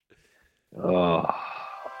Oh,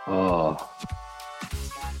 oh,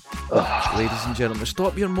 oh. Ladies and gentlemen,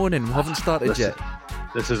 stop your moaning. We haven't started yet.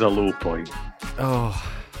 This is a low point. Oh.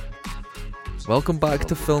 Welcome back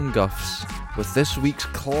to Film Guffs with this week's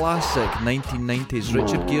classic 1990s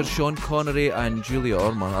Richard Gere, Sean Connery and Julia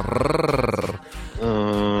Ormond.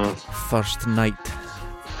 First night.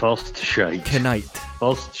 First shite. Tonight.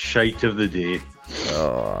 First shite of the day.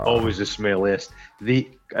 Always the smelliest. This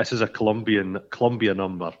is a Columbia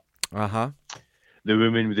number. Uh-huh. The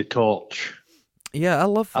woman with the torch. Yeah, I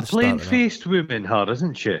love the A plain-faced woman, her,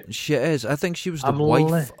 isn't she? She is. I think she was the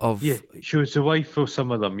wife of... Yeah, she was the wife of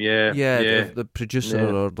some of them, yeah. Yeah. The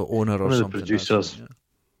producer or the owner or one something. One of the producers.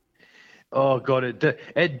 Oh, God,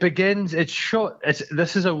 it begins, it's shot,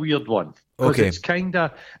 this is a weird one. Okay. It's kind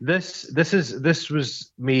of, this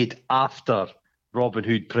was made after Robin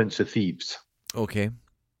Hood, Prince of Thieves. Okay.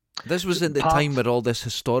 This was in the time where all this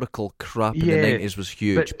historical crap in the 90s was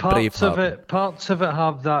huge. But parts of it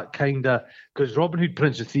have that kind of, because Robin Hood,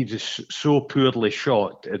 Prince of Thieves is so poorly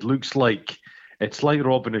shot, it looks like, it's like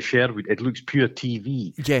Robin of Sherwood, it looks pure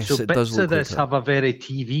TV. Yes, so it does look like bits of this have a very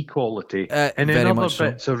TV quality, and then other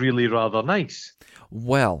bits are really rather nice.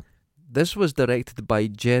 Well, this was directed by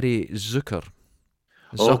Gere Zucker.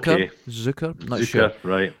 Zucker, not sure.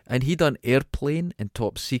 Right. And he done Airplane and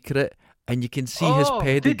Top Secret. And you can see his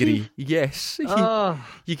pedigree. Yes,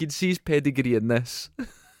 you can see his pedigree in this.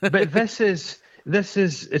 But it's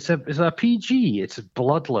a PG. It's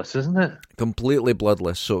bloodless, isn't it? Completely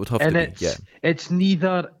bloodless. So it would have to be. Yeah. It's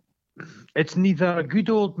neither a good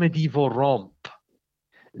old medieval romp,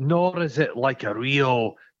 nor is it like a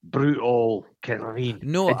real brutal kind of. I mean,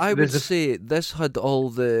 no, I would say this had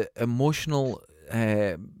all the emotional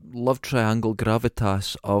love triangle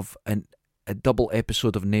gravitas of a double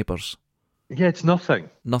episode of Neighbours. Yeah, it's nothing.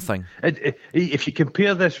 Nothing. If you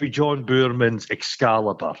compare this with John Boorman's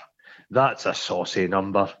Excalibur, that's a saucy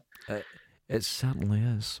number. It certainly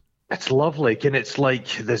is. It's lovely, and it's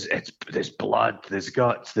like there's blood, there's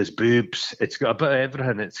guts, there's boobs. It's got a bit of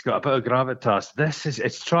everything. It's got a bit of gravitas.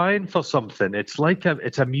 It's trying for something. It's like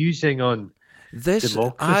it's a musing on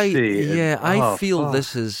democracy. I feel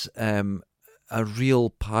this is a real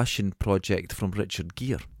passion project from Richard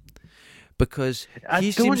Gere. Because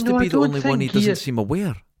he seems to be the only one he doesn't seem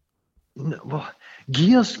aware. No, well,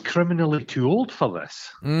 Gere's criminally too old for this.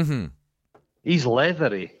 Mm-hmm. He's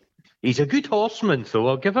leathery. He's a good horseman, though.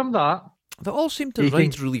 I'll give him that. They all seem to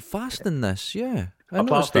ride really fast in this, yeah.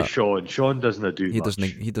 Apart from Sean doesn't do much.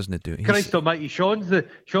 He doesn't do. Christ almighty, Sean's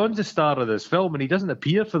the star of this film, and he doesn't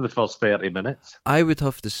appear for the first 30 minutes. I would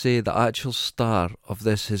have to say the actual star of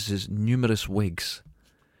this is his numerous wigs.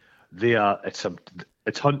 They are.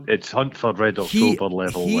 It's Hunt for Red October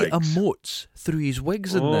level wigs. He emotes through his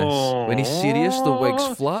wigs in this. When he's serious, the wig's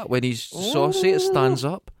flat. When he's saucy, it stands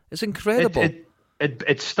up. It's incredible.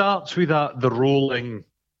 It starts with the rolling,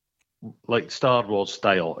 like Star Wars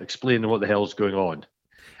style, explaining what the hell's going on.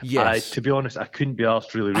 Yes. To be honest, I couldn't be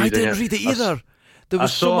asked really reading it. I didn't read it either. There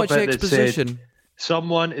was so much exposition.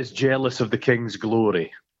 Someone is jealous of the king's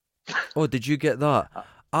glory. Oh, did you get that?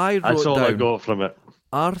 I wrote That's all down, I got from it.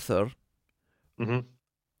 Arthur... Mm-hmm.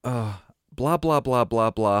 Blah blah blah blah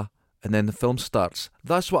blah, and then the film starts.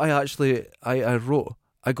 That's what I wrote.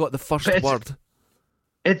 I got the first word.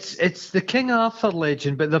 It's the King Arthur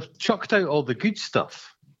legend, but they've chucked out all the good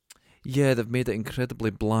stuff. Yeah, they've made it incredibly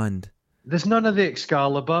bland. There's none of the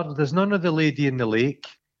Excalibur. There's none of the Lady in the Lake.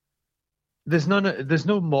 There's no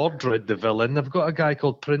Mordred, the villain. They've got a guy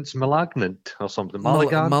called Prince Malignant or something.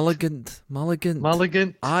 Malignant.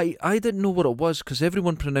 I didn't know what it was because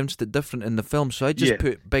everyone pronounced it different in the film, so I just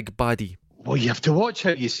put Big Baddie. Well, you have to watch how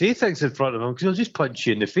you say things in front of him because he'll just punch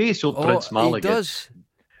you in the face, Prince Malignant. He does.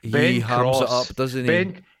 Ben he hams Cross, it up, doesn't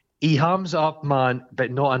he? He hams it up, man, but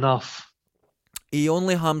not enough. He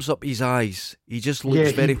only hams up his eyes. He just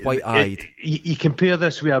looks very white-eyed. You compare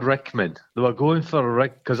this with a Rickman. They were going for a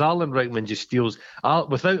Rick because Alan Rickman just steals.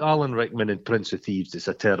 Without Alan Rickman in Prince of Thieves, it's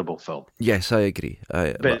a terrible film. Yes, I agree.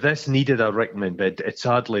 But this needed a Rickman, but it's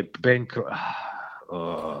sadly Ben. So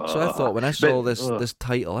I thought when I saw this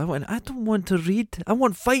title, I went, I don't want to read. I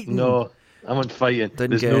want fighting. No, I want fighting.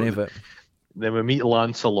 Didn't get any of it. Then we meet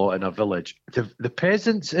Lancelot in a village. The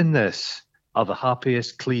peasants in this are the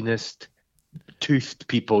happiest, cleanest, toothed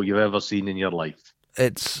people you've ever seen in your life.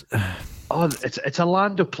 It's a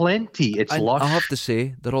land of plenty. It's lush. I have to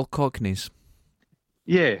say, they're all Cockneys.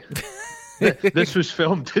 Yeah. This was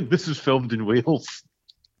filmed in Wales.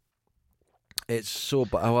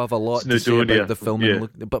 But I'll have a lot to say about the film. Yeah.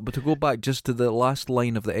 But to go back just to the last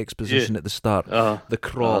line of the exposition at the start, the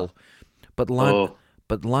crawl. But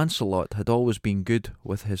Lancelot had always been good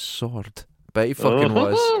with his sword. Bet he fucking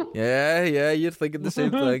was. Yeah, you're thinking the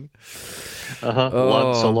same thing.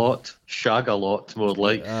 Lancelot, Shag-a-lot, more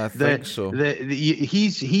like. I think so.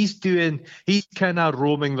 He's kind of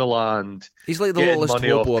roaming the land. He's like the getting littlest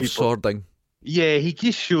money off hobo of people. swording. Yeah, he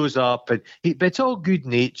just shows up, but it's all good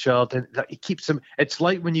natured, and he keeps him. It's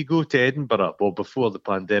like when you go to Edinburgh. Well, before the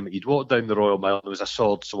pandemic, you'd walk down the Royal Mile, and there was a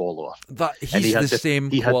sword swallower. He had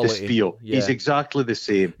same He quality. had the spiel. Yeah. He's exactly the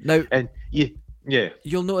same. Now, and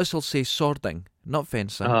you'll notice I'll say swording, not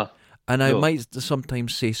fencing, and I No. might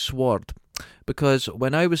sometimes say sword, because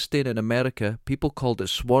when I was staying in America, people called it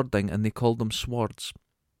swording, and they called them swords.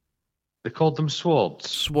 They called them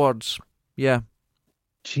swords. Swords, yeah.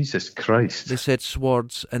 Jesus Christ! They said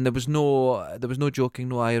swords, and there was no joking,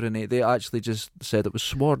 no irony. They actually just said it was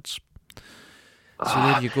swords. So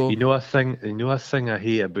there you go. You know a thing I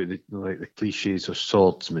hate about the cliches of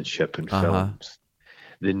swordsmanship in films.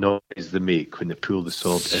 The noise they make when they pull the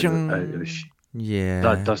sword out of the Yeah,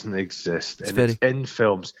 that doesn't exist. It's in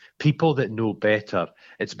films. People that know better,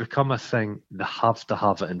 it's become a thing. They have to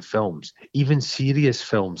have it in films. Even serious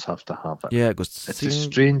films have to have it. Yeah, it goes. It's the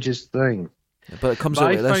strangest thing. But it comes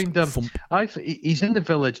out like this. He's in the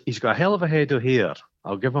village. He's got a hell of a head of hair.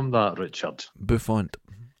 I'll give him that, Richard. Buffon.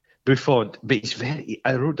 But he's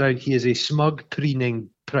I wrote down he is a smug,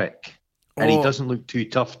 preening prick, and he doesn't look too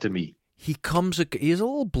tough to me. He's a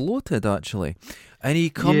little bloated actually, and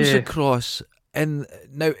he comes across. And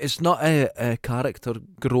now it's not a character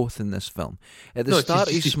growth in this film. At the start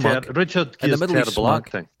he's smug. Richard Gere's in the middle he's smug,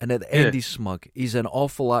 acting. and at the end he's smug. He's an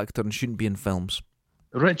awful actor and shouldn't be in films.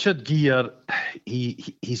 Richard Gere,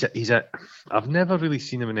 he's a. I've never really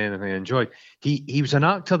seen him in anything I enjoy. He was an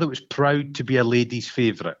actor that was proud to be a lady's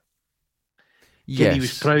favourite. Yes, he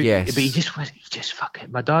was proud. Yes. But he just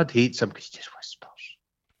fucking. My dad hates him because he just whispers.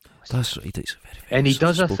 That's right. He does very, very and he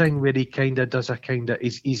does a spoken. thing where he kind of does a kind of.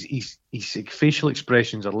 His facial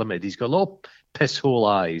expressions are limited. He's got a lot of piss hole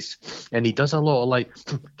eyes, and he does a lot of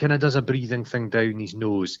kind of does a breathing thing down his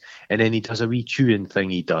nose, and then he does a wee chewing thing.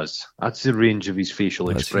 He does. That's the range of his facial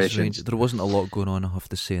expressions. There wasn't a lot going on, I have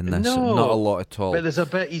to say, in this. No, not a lot at all. But there's a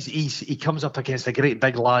bit. He comes up against a great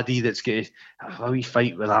big laddie that's got a wee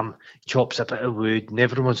fight with him. Chops a bit of wood, and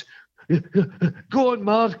everyone's go on,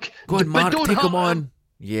 Mark. Go on, Mark. Take him on.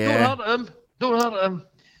 Yeah. Don't hurt him.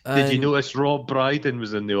 Did you notice Rob Brydon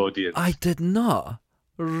was in the audience? I did not.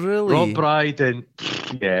 Really? Rob Brydon,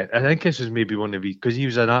 yeah. I think this was maybe one of his, because he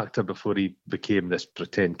was an actor before he became this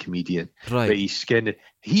pretend comedian. Right. But he's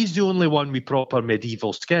the only one with proper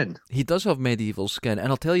medieval skin. He does have medieval skin, and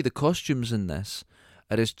I'll tell you, the costumes in this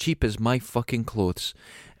are as cheap as my fucking clothes.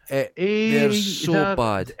 They're so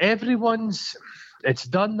bad. It's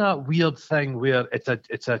done that weird thing where it's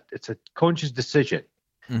a conscious decision.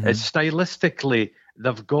 Mm-hmm. It's stylistically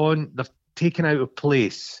they've taken out of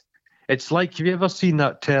place. It's like, have you ever seen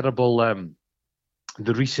that terrible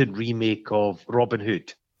the recent remake of Robin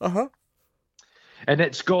Hood? Uh-huh. And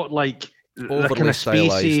it's got like overly the kind of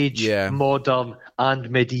space age, yeah. modern and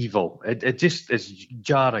medieval. It just is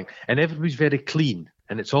jarring, and everybody's very clean,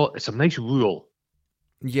 and it's some nice wool.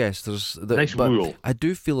 Yes, there's nice wool. I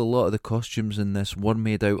do feel a lot of the costumes in this were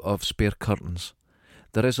made out of spare curtains.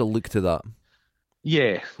 There is a look to that.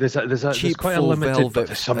 Yeah, there's quite a limited. Velvet,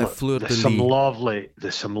 there's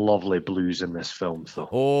some lovely blues in this film, though.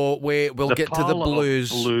 Oh wait, we'll get to the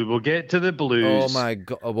blues. We'll get to the blues. Oh my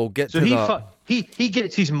god, we'll get to that. He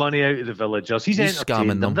gets his money out of the villagers. He's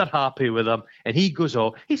entertaining them. They're happy with him, and he goes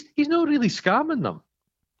off. He's not really scamming them.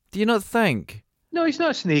 Do you not think? No, he's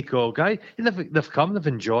not a snake oil guy. They've come. They've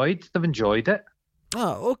enjoyed it.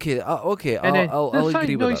 Oh, okay. And I'll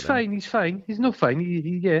agree with that. He's fine. He's fine. He's no fine.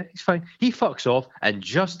 He's fine. He fucks off, and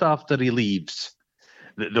just after he leaves,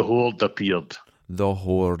 the horde appeared. The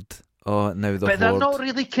horde. Oh, now the horde. But they're not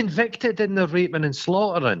really convicted in the raping and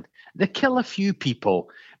slaughtering. They kill a few people,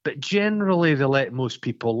 but generally they let most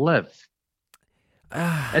people live.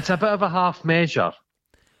 It's a bit of a half measure.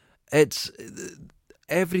 It's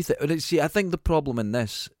everything. See, I think the problem in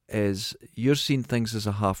this is you're seeing things as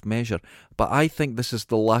a half measure, but I think this is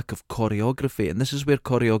the lack of choreography, and this is where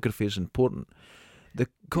choreography is important. The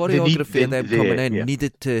choreography of them coming in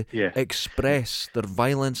needed to express their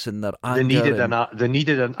violence and their anger. They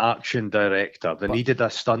needed an action director. They needed a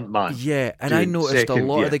stuntman. Yeah, and I noticed a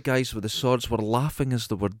lot of the guys with the swords were laughing as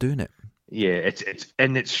they were doing it. Yeah,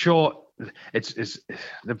 it's shot. It's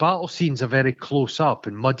the battle scenes are very close up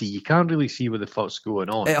and muddy. You can't really see what the fuck's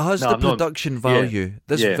going on. It has the production value.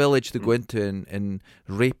 This village they go into and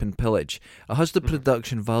rape and pillage. It has the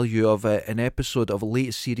production value of an episode of a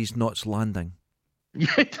late series Knots Landing.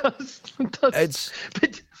 Yeah, it does. It's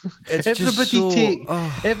everybody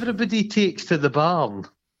everybody takes to the barn.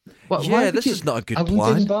 Yeah, this is not a good a plan.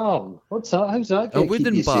 wooden barn? What's that? How's that? A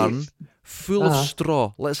wooden barn Safe? full of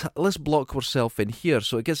straw. Let's block ourselves in here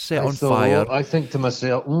so it gets set on fire. I think to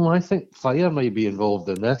myself, I think fire might be involved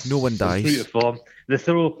in this. No one dies. It's true to form. They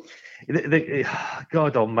throw,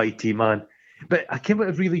 God Almighty, man. But I came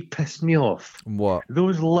what really pissed me off. What?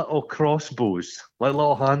 Those little crossbows, like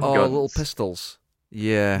little handguns. Oh, little pistols.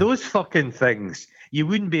 Yeah. Those fucking things. You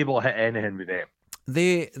wouldn't be able to hit anything with them.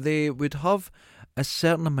 They would have a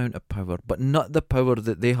certain amount of power, but not the power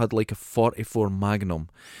that they had, like a 44 Magnum.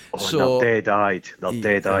 Oh, so they're dead-eyed. They're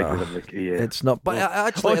dead-eyed with them. Yeah. It's not. But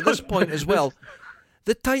actually, at this point as well,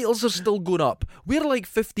 the titles are still going up. We're like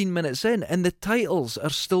 15 minutes in, and the titles are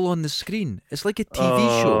still on the screen. It's like a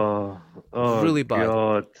TV show. Oh, really bad.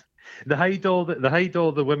 God. They hide all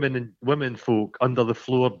the women folk under the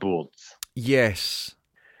floorboards. Yes.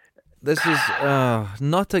 This is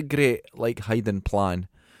not a great hiding plan.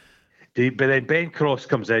 But then Ben Cross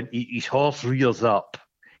comes in. His horse rears up.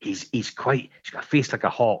 He's got a face like a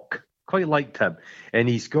hawk. Quite liked him, and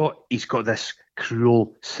he's got this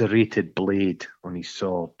cruel serrated blade on his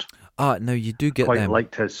sword. Now you do get quite them.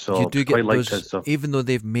 Liked his sword. You do get quite those, liked his sword. even though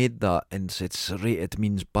they've made that and said serrated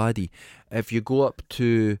means baddie. If you go up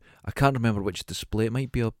to, I can't remember which display. It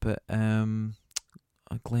might be up at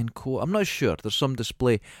Glencoe. I'm not sure. There's some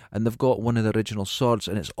display, and they've got one of the original swords,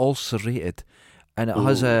 and it's all serrated, and it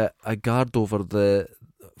has a guard over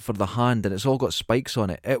for the hand, and it's all got spikes on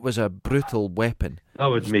it. It was a brutal weapon. That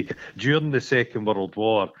would make during the Second World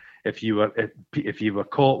War. If you were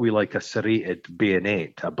caught with like a serrated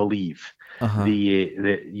bayonet, I believe,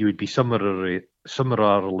 you would be summarily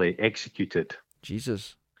executed.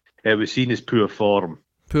 Jesus. It was seen as poor form.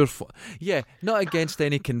 Yeah, not against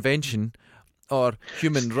any convention or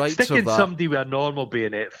human rights. Sticking or that. somebody with a normal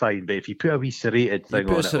bayonet, fine, but if you put a wee serrated thing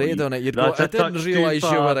on it, you'd go, I didn't realise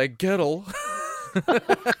you were a girl.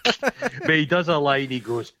 But he does a line, he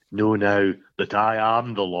goes, "Know now that I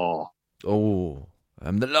am the law." Oh,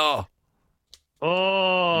 I'm the law.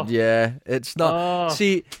 Oh. Yeah, it's not.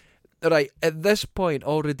 See, right, at this point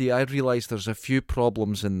already I realise there's a few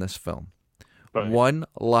problems in this film. Right. One,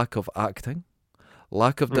 lack of acting,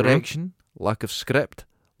 lack of direction, lack of script,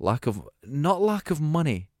 lack of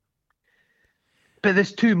money. But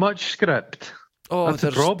there's too much script. Oh, that's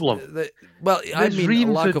a problem. I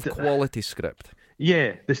mean lack of quality script.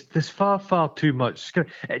 Yeah, there's far too much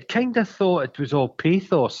script. It kind of thought it was all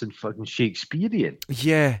pathos and fucking Shakespearean.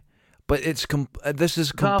 Yeah, but this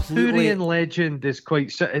is completely... The Arthurian legend is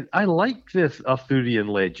quite... I like the Arthurian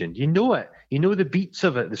legend. You know it. You know the beats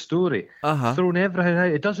of it, the story. Thrown everything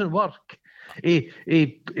out. It doesn't work.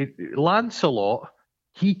 Lancelot,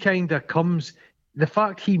 he kind of comes... The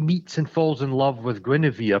fact he meets and falls in love with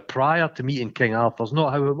Guinevere prior to meeting King Arthur's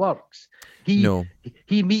not how it works. He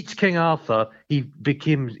meets King Arthur, he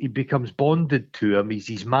becomes bonded to him, he's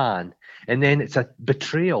his man, and then it's a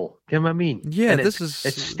betrayal. You know what I mean? Yeah, it's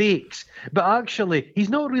stakes. But actually, he's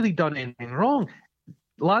not really done anything wrong.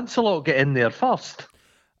 Lancelot get in there first.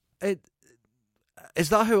 Is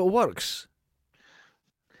that how it works?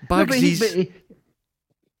 Bagsy's...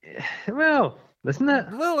 Well... Isn't it?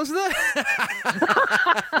 Well, isn't it?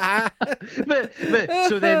 but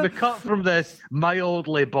so then we cut from this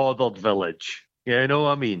mildly bothered village. You know what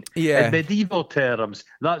I mean? Yeah. In medieval terms,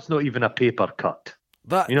 that's not even a paper cut.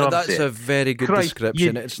 That's a very good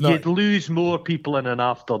description. You'd lose more people in an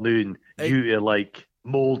afternoon due to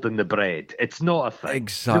mould in the bread. It's not a thing.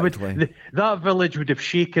 Exactly. That village would have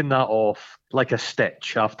shaken that off like a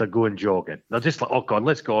stitch after going jogging. They're just like, oh God,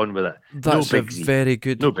 let's go on with it. That's a very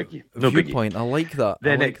good viewpoint. I like that.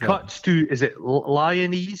 Then cuts to, is it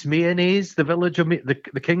Mayonnaise, the village of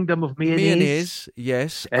the kingdom of Mayonnaise? Mayonnaise,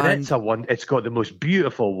 yes. And it's got the most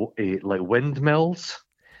beautiful windmills.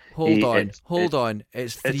 Hold on.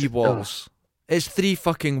 It's three walls. It's three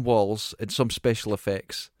fucking walls and some special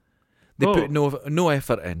effects. They put no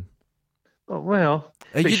effort in. Oh, well.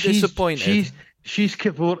 Are you disappointed? She's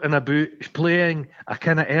cavorting about playing a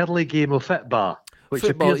kind of early game of football, which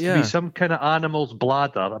appears to be some kind of animal's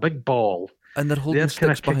bladder, a big ball. And they're holding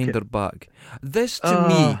sticks behind their back. This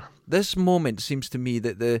moment seems to me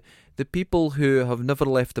that the people who have never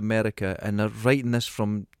left America and are writing this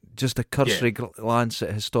from just a cursory glance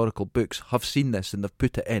at historical books have seen this and they've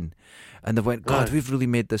put it in. And they went, God, we've really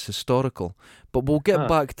made this historical. But we'll get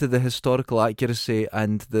back to the historical accuracy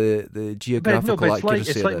and the geographical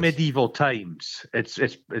accuracy. It's like medieval times. It's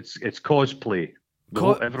cosplay.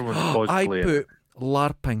 Everyone's cosplay. I put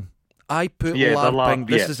LARPing. LARPing.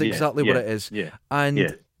 This is exactly what it is. Yeah.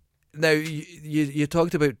 And now you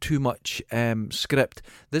talked about too much script.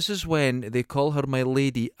 This is when they call her my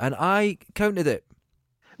lady, and I counted it.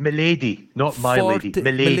 Milady, not my lady.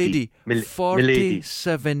 Milady. Milady.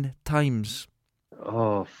 47 times.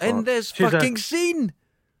 Oh, fuck. In this fucking scene.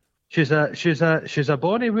 She's a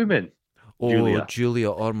bonny woman. Oh, Julia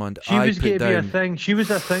Ormond. She was going to be a thing. She was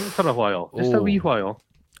a thing for a while. Just a wee while.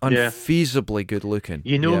 Unfeasibly good looking.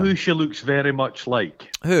 You know who she looks very much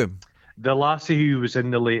like? Who? The lassie who was in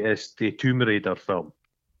the latest Tomb Raider film.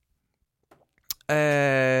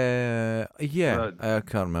 I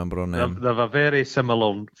can't remember her name. They have a very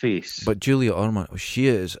similar face. But Julia Ormond, she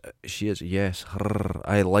is, yes.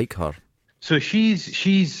 I like her. So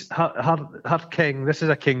she's her king. This is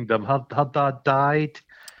a kingdom. Her dad died.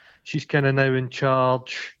 She's kind of now in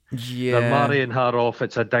charge. Yeah. They're marrying her off.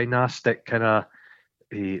 It's a dynastic kind of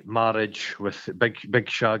marriage with big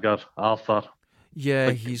shagger Arthur.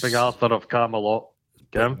 Yeah, he's Big Arthur of Camelot.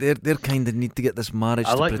 They're kind of need to get this marriage.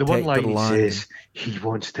 I like to the protect one line he land. says. He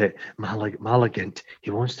wants to Malagant.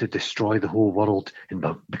 He wants to destroy the whole world and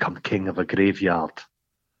become king of a graveyard.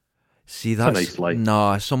 See, that's a nice line.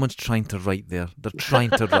 No, someone's trying to write there. They're trying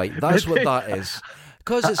to write. That's what that is.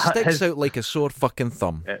 Because it sticks out like a sore fucking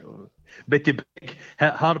thumb. But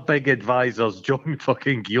her big advisor's John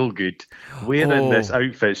fucking Gielgud wearing this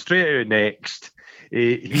outfit straight out next.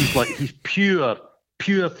 He's pure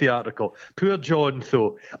theatrical. Poor John,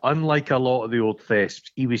 though, unlike a lot of the old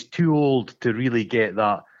thesps, he was too old to really get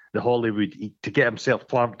the Hollywood, to get himself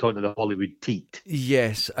clamped onto the Hollywood teat.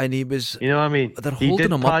 Yes, and he was... You know what I mean? They're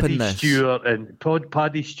holding him up in this.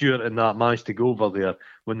 Paddy Stewart and that managed to go over there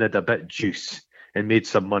when they had a bit of juice and made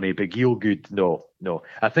some money, but Gielgud, no.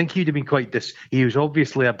 I think he'd have been he was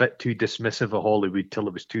obviously a bit too dismissive of Hollywood till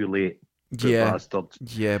it was too late. Bastard.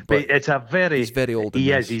 Yeah, but it's he's very old.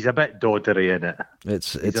 He's a bit doddery in it.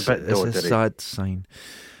 It's a sad sign.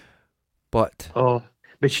 But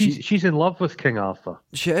she's in love with King Arthur.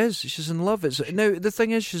 She is. She's in love. Now the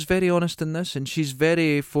thing is, she's very honest in this, and she's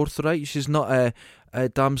very forthright. She's not a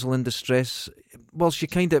damsel in distress. Well, she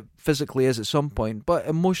kind of physically is at some point, but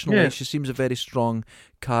emotionally, she seems a very strong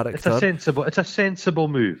character. It's a sensible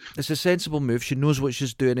move. It's a sensible move. She knows what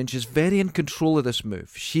she's doing, and she's very in control of this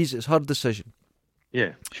move. It's her decision.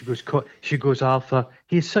 Yeah, she goes, Arthur,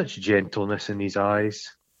 he has such gentleness in his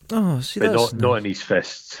eyes. Oh, see, but that's not in his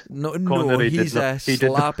fists. No, he's a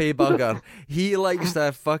slappy bugger. He likes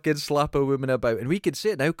to fucking slap a woman about, and we can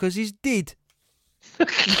say it now because he's dead.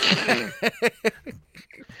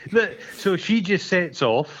 So she just sets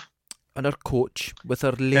off on her coach with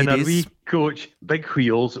her ladies. And her wee coach, big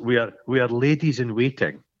wheels. We are ladies in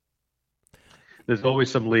waiting. There's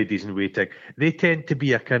always some ladies in waiting. They tend to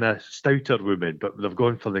be a kind of stouter woman, but they've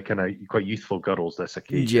gone for the kind of quite youthful girls this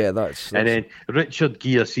occasion. Yeah, that's... And then Richard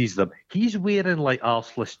Gere sees them. He's wearing like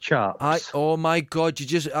arseless chaps. Oh my God! Do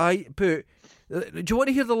you want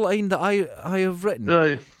to hear the line that I have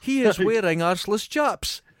written? He is wearing arseless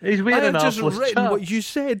chaps. He's wearing I have arseless just written chaps. what you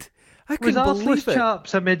said. I couldn't believe it. Was arseless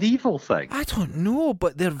chaps a medieval thing? I don't know,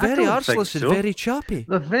 but they're very arseless and very chappy.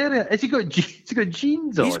 They're very... Has he got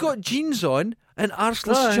jeans on? He's got jeans on and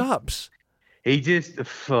arseless chaps. He just...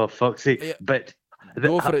 For fuck's sake. Yeah. But...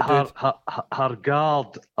 Her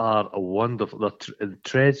guard are wonderful. They're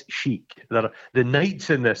très chic. The knights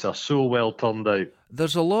in this are so well turned out.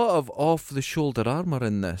 There's a lot of off-the-shoulder armour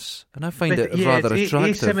in this, and I find it rather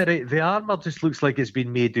attractive. The armour just looks like it's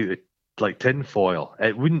been made out of like tin foil.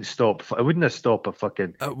 It wouldn't have stopped a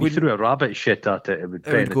fucking... You threw a rabbit shit at it, it would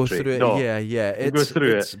penetrate. Go through it. No, it go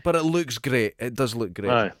through it. But it looks great. It does look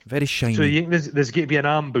great. Very shiny. So you think there's going to be an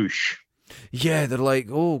ambush? Yeah, they're like,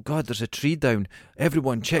 oh God, there's a tree down.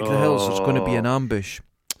 Everyone check the hills, there's going to be an ambush.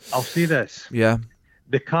 I'll see this. Yeah.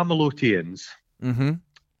 The Camelotians, their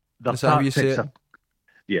Is that how you say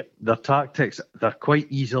it? Their tactics, they're quite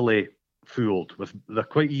easily fooled. They're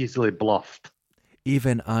quite easily bluffed.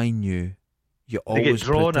 Even I knew. You always get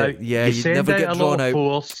drawn out. Yeah, you never get drawn out.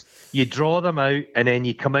 Force, you draw them out, and then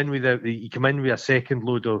you come in with a second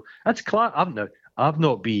load of... That's class. I've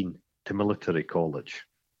not been to military college.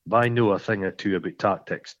 But I know a thing or two about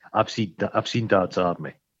tactics. I've seen Dad's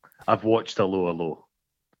Army. I've watched Hello.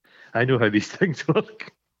 I know how these things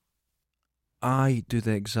work. I do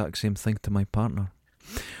the exact same thing to my partner.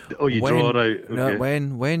 Oh, you draw her out? Okay.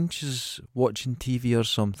 When she's watching TV or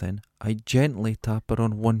something, I gently tap her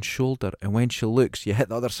on one shoulder, and when she looks, you hit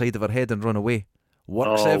the other side of her head and run away.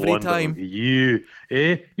 Works every time. You're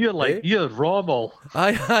Rommel.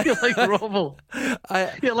 You're like Rommel.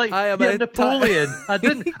 You're Napoleon. I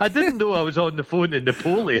didn't know I was on the phone to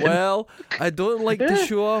Napoleon. Well, I don't like to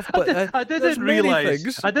show off, but I didn't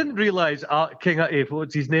realise King.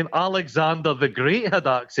 What's his name? Alexander the Great had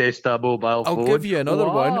access to a mobile phone. I'll give you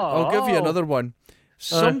another one.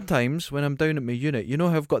 Sometimes when I'm down at my unit, you know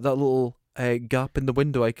how I've got that little gap in the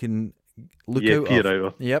window I can look out peer of. out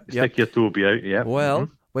of. Yep. Stick your Toby out, yeah. Well,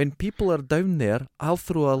 when people are down there, I'll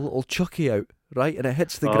throw a little chucky out, right, and it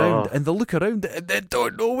hits the ground, and they'll look around it and they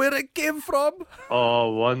don't know where it came from.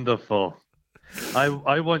 Oh, wonderful.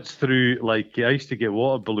 I once threw, I used to get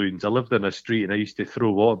water balloons. I lived in a street and I used to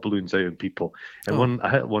throw water balloons out at people. And I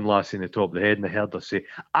hit one lassie in the top of the head and I heard her say,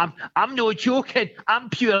 I'm no joking, I'm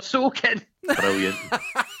pure soaking. Brilliant.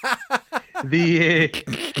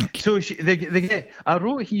 I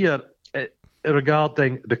wrote here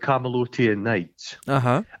regarding the Camelotian Knights,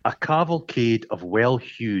 a cavalcade of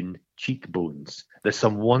well-hewn cheekbones. There's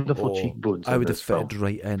some wonderful cheekbones. I would have fitted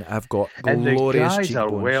right in. I've got glorious cheekbones. And the guys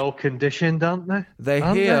are well conditioned, aren't they? The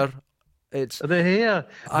hair, it's the hair.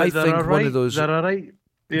 I think one of those. They're all right.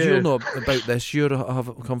 Yeah. You'll know about this. You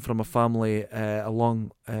have come from a family, a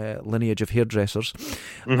long lineage of hairdressers,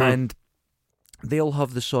 and they'll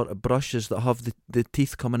have the sort of brushes that have the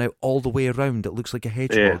teeth coming out all the way around. It looks like a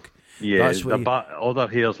hedgehog. Yeah, that's all their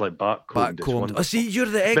hair's like backcombed. Oh, see, you're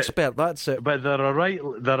the expert. That's it. But they're all right.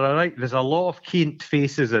 There's a lot of quaint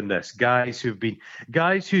faces in this. Guys who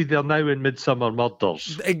they're now in Midsummer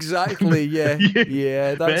Murders. Exactly. Yeah.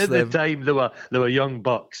 Yeah. That's but at the time they were young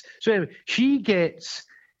bucks. So anyway, she gets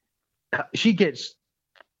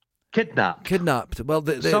kidnapped. Well,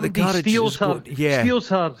 the carriage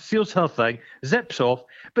steals her thing, zips off,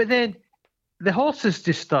 but then the horses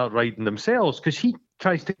just start riding themselves because he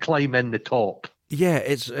tries to climb in the top. Yeah,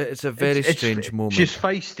 it's a very strange moment. She's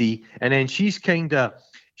feisty, and then she's kind of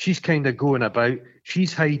going about.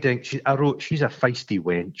 She's hiding. I wrote, she's a feisty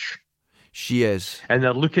wench. She is. And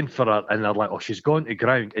they're looking for her, and they're like, oh, she's gone to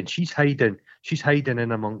ground, and she's hiding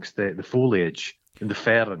in amongst the foliage and the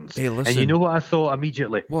ferns. Hey, listen. And you know what I thought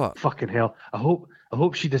immediately? What? Fucking hell! I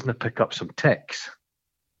hope she doesn't pick up some ticks.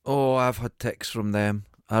 Oh, I've had ticks from them.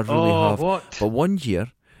 I really have. What? But one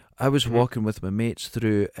year, I was walking with my mates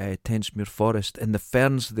through Tensmuir Forest, and the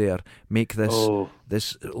ferns there make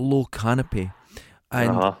this low canopy.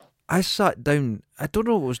 And I sat down. I don't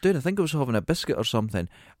know what I was doing. I think I was having a biscuit or something.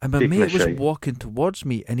 And my mate was walking towards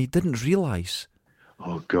me, and he didn't realise.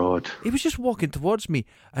 Oh, God. He was just walking towards me,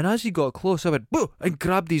 and as he got close, I went, boo, and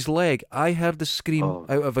grabbed his leg. I heard the scream out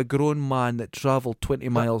of a grown man that travelled 20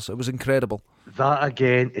 miles. It was incredible. That,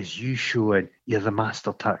 again, is you showing you're the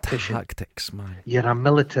master tactician. Tactics, man. You're a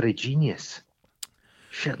military genius.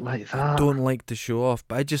 Shit like that. I don't like to show off,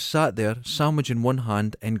 but I just sat there, sandwich in one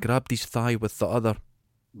hand, and grabbed his thigh with the other.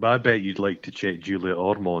 But I bet you'd like to check Julia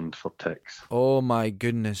Ormond for ticks. Oh my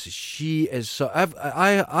goodness, she is so...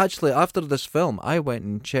 I actually, after this film, I went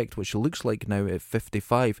and checked what she looks like now at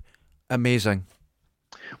 55. Amazing.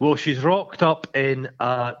 Well, she's rocked up in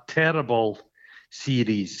a terrible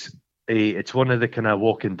series. It's one of the kind of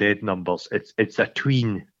Walking Dead numbers. It's a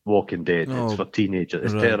tween Walking Dead. It's for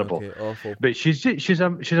teenagers. It's terrible. Okay, awful. But she's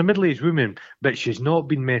a middle-aged woman, but she's not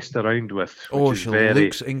been messed around with. She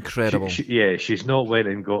looks incredible. She's not went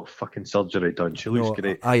and got fucking surgery done. She looks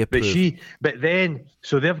great. I approve. But then,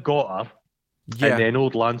 so they've got her, and then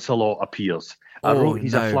old Lancelot appears. I wrote,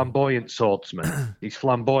 he's a flamboyant swordsman. He's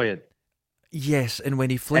flamboyant. Yes, and when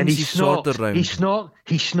he flings his sword around,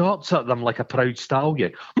 he snorts at them like a proud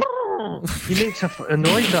stallion. He makes a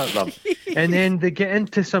noise at them, and then they get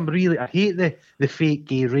into some really. I hate the fake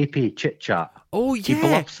gay rapey chit chat. Oh yeah, he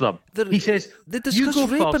bluffs them. He says, "You go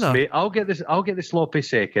first, mate. I'll get the sloppy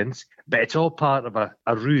seconds." But it's all part of a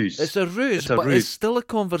ruse. It's a ruse, but it's still a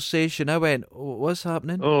conversation. I went, "What's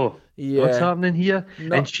happening?" Oh, yeah. What's happening here?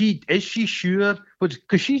 No. And is she sure?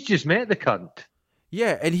 Because she's just met the cunt.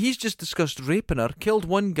 Yeah, and he's just discussed raping her, killed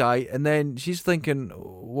one guy, and then she's thinking,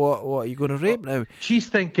 "What are you going to rape now?" She's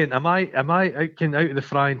thinking, "Am I out of the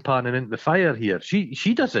frying pan and into the fire here?"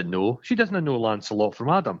 She doesn't know. She doesn't know Lancelot from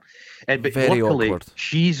Adam. But very luckily, awkward.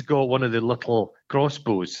 She's got one of the little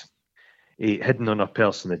crossbows hidden on her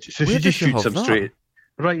personage, so Where she just shoots him that? straight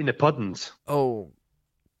right in the puddings. Oh,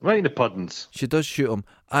 right in the puddings. She does shoot him,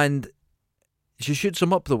 and she shoots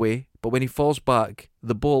him up the way. But when he falls back,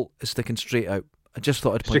 the bolt is sticking straight out. I just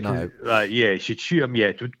thought I'd point that out. Yeah, she'd shoot him. Yeah,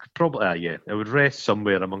 it would probably. It would rest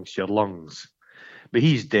somewhere amongst your lungs. But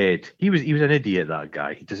he's dead. He was an idiot. That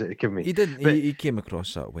guy. He didn't. He came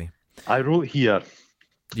across that way. I wrote here.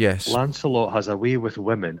 Yes. Lancelot has a way with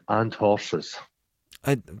women and horses.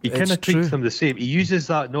 He kind of treats them the same. He uses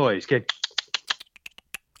that noise.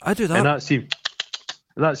 I do that, and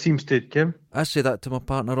that seems to Kim. I say that to my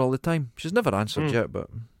partner all the time. She's never answered yet, but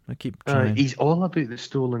I keep trying. He's all about the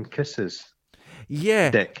stolen kisses. Yeah.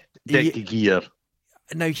 Dick Gere.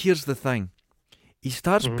 Now, here's the thing. he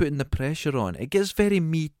starts putting the pressure on. It gets very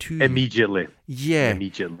Me Too. Immediately. Yeah.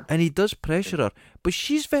 Immediately. And he does pressure her. But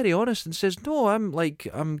she's very honest and says, no, I'm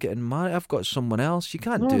getting married. I've got someone else. You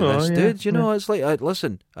can't do this, dude. You know, it's like,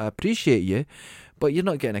 listen, I appreciate you, but you're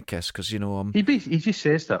not getting a kiss because, you know, I'm... He just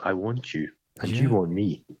says that, I want you, and you want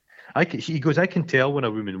me. He goes, I can tell when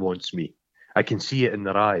a woman wants me. I can see it in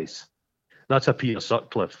their eyes. That's a Peter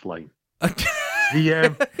Sutcliffe line. But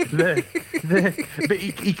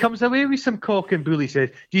he comes away with some cock and bull. He says,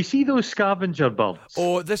 do you see those scavenger birds?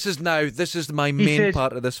 Oh, this is my main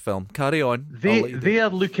part of this film. Carry on. They are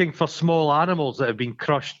looking for small animals that have been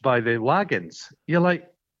crushed by the wagons. You're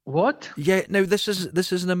like, what? Yeah, now this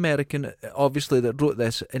is an American, obviously, that wrote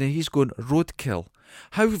this, and he's going, roadkill.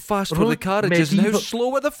 How fast were the carriages and how slow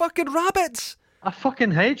were the fucking rabbits? A fucking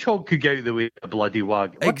hedgehog could get out of the way of a bloody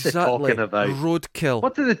wagon. What's they talking about? Roadkill.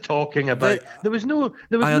 What are they talking about? There was no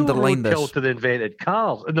roadkill to the invented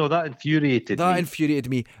cars. No, that infuriated me. That infuriated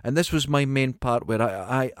me, and this was my main part where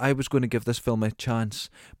I was going to give this film a chance,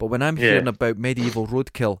 but when I'm hearing about medieval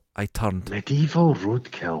roadkill, I turned. Medieval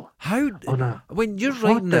roadkill? When you're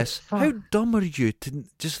writing this, how dumb are you to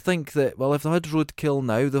just think that, well, if they had roadkill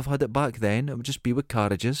now, they've had it back then, it would just be with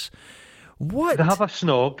carriages. What? They have a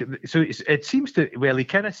snog, so it seems to. Well, he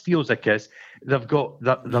kind of steals a kiss. They've got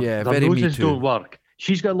their noses don't work.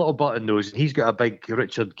 She's got a little button nose, and he's got a big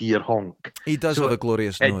Richard Gere honk. He does have a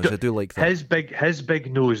glorious nose. I do like that. His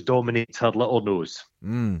big nose dominates her little nose.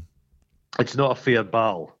 It's not a fair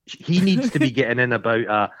battle. He needs to be getting in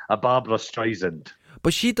about a Barbara Streisand.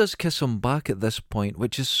 But she does kiss him back at this point,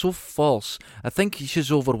 which is so false. I think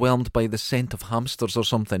she's overwhelmed by the scent of hamsters or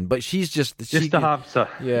something. But she's just a hamster.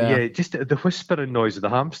 Yeah, just the whispering noise of the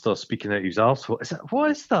hamster speaking out of his arsehole. What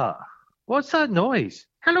is that? What's that noise?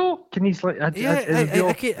 Hello? Can he like? I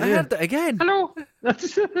heard that again. Hello? I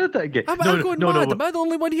just heard that again. I'm going mad. Am I the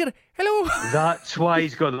only one here? Hello? That's why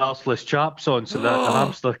he's got the arseless chaps on, so that the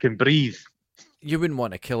hamster can breathe. You wouldn't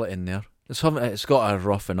want to kill it in there. It's got a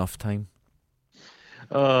rough enough time.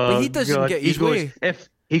 But he doesn't get his way. If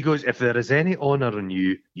there is any honour in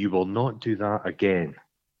you, you will not do that again.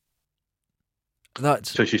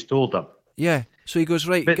 So she's told him. Yeah. So he goes,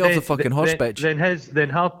 right, get off the fucking horse, bitch. Then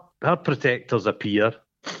her protectors appear,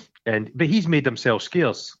 but he's made himself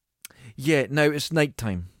scarce. Yeah. Now it's night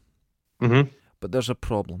time. But there's a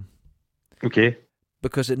problem. Okay.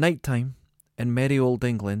 Because at night time in merry old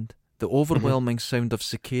England, the overwhelming sound of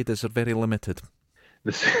cicadas are very limited.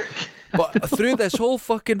 But through this whole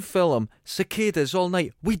fucking film, cicadas all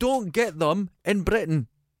night. We don't get them in Britain.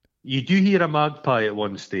 You do hear a magpie at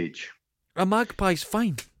one stage. A magpie's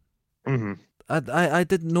fine. I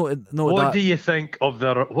didn't know that. What do you think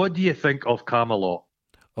of Camelot?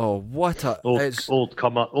 Oh, what a old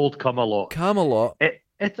Camelot. Camelot.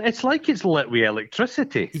 It's like it's lit with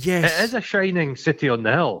electricity. Yes, it is a shining city on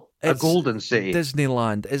the hill, a golden city.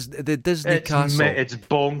 Disneyland is the Disney castle. It's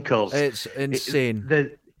bonkers. It's insane.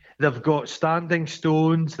 They've got standing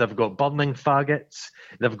stones. They've got burning faggots.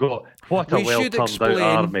 They've got what a well-turned-out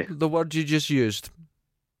army. The word you just used.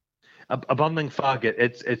 A burning faggot.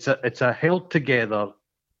 It's a held together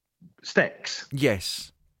sticks.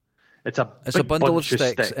 Yes. It's a bundle of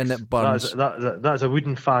sticks and it burns. That's a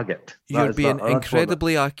wooden faggot. You're being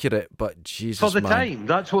incredibly accurate, but Jesus, for the time,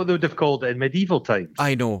 that's what they would have called it in medieval times.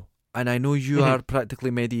 I know, and I know you are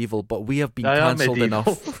practically medieval, but we have been cancelled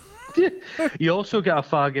enough. You also get a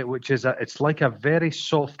faggot, which is it's like a very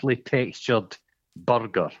softly textured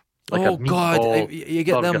burger. Like God, you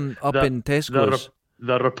get burger. them up in Tesco's.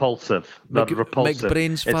 They're repulsive. They're repulsive.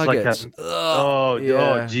 McBrain's faggots.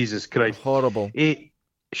 Oh, Jesus Christ! Horrible.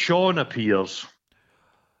 Sean appears.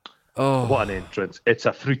 Oh, what an entrance! It's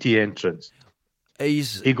a fruity entrance.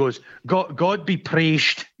 He goes, God be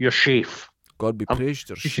praised, your chef. God be praised,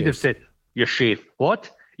 your chef. You should have said, your chef. What?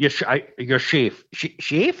 Your chef.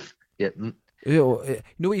 Chef? Yeah.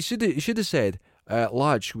 No, he should have said,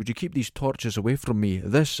 Lodge, would you keep these torches away from me?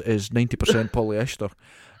 This is 90% polyester.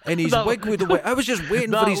 And he's wiggled away. I was just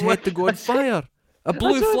waiting for his head to go on fire. A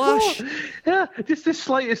blue flash. Yeah, just the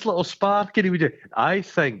slightest little spark and he would do. I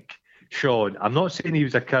think, Sean, I'm not saying he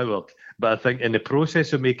was a coward, but I think in the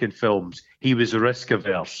process of making films, he was risk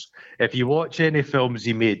averse. If you watch any films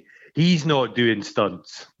he made, he's not doing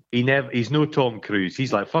stunts. He's no Tom Cruise.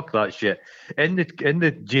 He's like, fuck that shit. In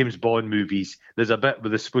the James Bond movies, there's a bit where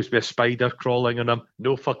there's supposed to be a spider crawling on him.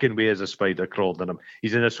 No fucking way is a spider crawling on him.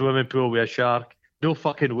 He's in a swimming pool with a shark. No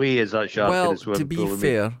fucking way is that shark in a swimming pool. Well, to be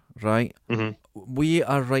fair, right, we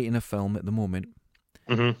are writing a film at the moment,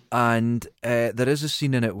 and there is a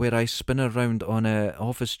scene in it where I spin around on an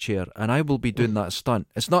office chair, and I will be doing that stunt.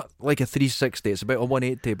 It's not like a 360, it's about a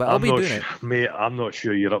 180, but I'll be doing it. Mate, I'm not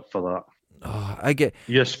sure you're up for that. Oh, I get.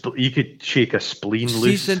 You could shake a spleen See,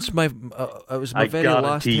 loose. since it was my I very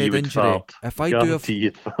last guarantee head you would injury, fart. if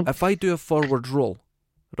Guarantee I do a forward roll,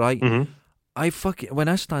 right? Mm-hmm. When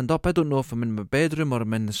I stand up, I don't know if I'm in my bedroom or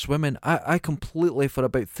I'm in the swimming. I completely, for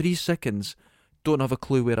about 3 seconds, don't have a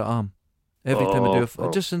clue where I am. Every time I do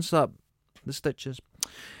just since the stitches.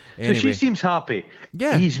 Anyway. So she seems happy.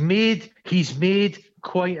 Yeah. He's made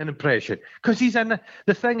quite an impression. Because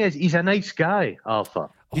the thing is, he's a nice guy, Arthur.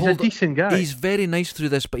 He's a decent guy. He's very nice through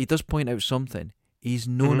this, but he does point out something. He's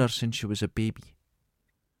known her since she was a baby.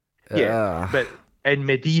 Yeah, but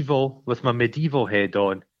with my medieval head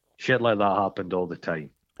on, shit like that happened all the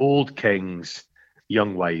time. Old kings,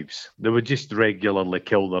 young wives, they would just regularly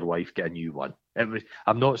kill their wife, get a new one.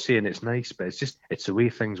 I'm not saying it's nice, but it's the way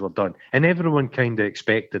things were done, and everyone kind of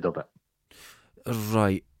expected of it.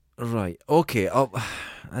 Right. Okay.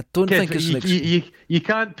 I don't think it's you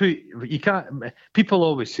can't. People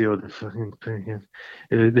always say,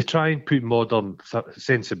 they try and put modern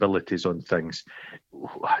sensibilities on things.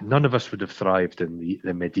 None of us would have thrived in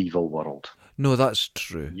the medieval world. No, that's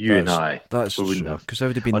true. And I. That's true. Because I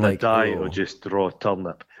would have been on like a diet or just raw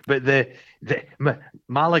turnip. But the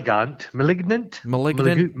Malignant,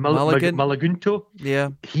 Malagunto. Yeah.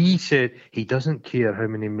 He said he doesn't care how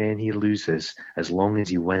many men he loses as long as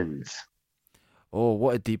he wins. Oh,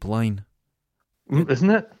 what a deep line. Isn't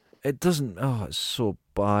it? It doesn't... Oh, it's so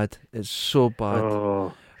bad. It's so bad.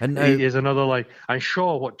 Oh, and now, here's another line. I'm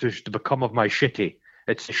sure what to become of my shitty.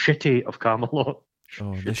 It's the shitty of Camelot.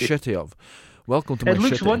 Oh, the shitty of... Welcome to my shitty. It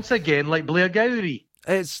looks once again like Blairgowrie.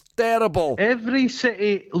 It's terrible. Every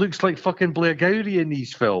city looks like fucking Blairgowrie in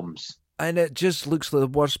these films. And it just looks like the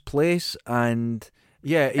worst place. And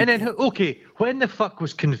yeah. And then, okay, when the fuck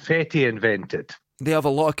was confetti invented? They have a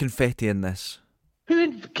lot of confetti in this.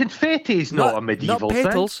 Confetti is not a medieval thing.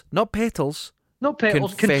 Not petals. Not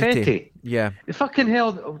petals, confetti. Yeah. Fucking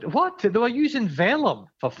hell, what? They were using vellum,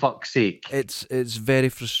 for fuck's sake. It's very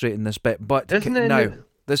frustrating, this bit. But Isn't it? Now,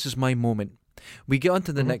 this is my moment. We get on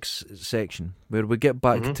to the next section, where we get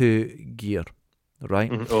back to Gere, right?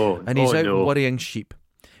 And he's out worrying sheep.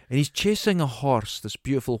 And he's chasing a horse, this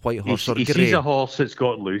beautiful white horse. He sees a horse that's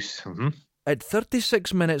got loose. At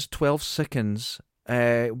 36 minutes, 12 seconds...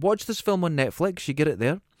 watch this film on Netflix, you get it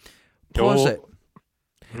there. Pause it,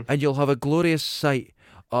 and you'll have a glorious sight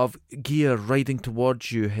of Gere riding towards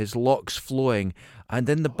you, his locks flowing, and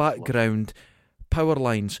in the background, power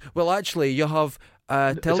lines. Well, actually, you have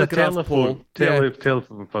a telegraph pole.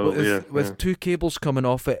 Telephone pole, with two cables coming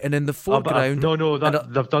off it, and in the foreground...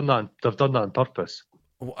 they've done that. They've done that on purpose.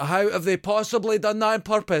 How have they possibly done that on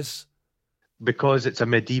purpose? Because it's a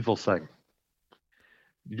medieval thing.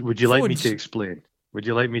 Would you like me to explain?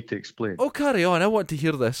 Oh, carry on. I want to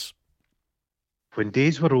hear this. When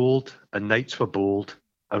days were old and nights were bold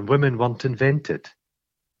and women weren't invented,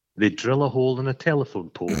 they'd drill a hole in a telephone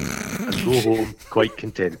pole and go home quite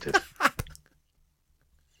contented.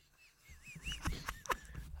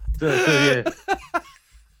 So yeah.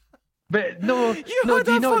 But no, had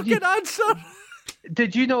a fucking answer.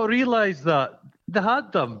 Did you not realise that? They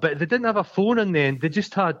had them, but they didn't have a phone in the end. They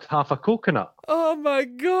just had half a coconut. Oh my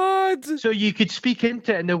God. So you could speak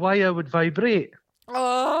into it and the wire would vibrate.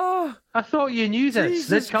 Oh, I thought you knew this.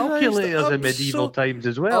 There's calculators in medieval times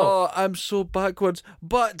as well. Oh, I'm so backwards.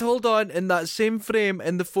 But hold on, in that same frame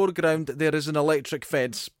in the foreground, there is an electric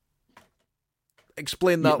fence.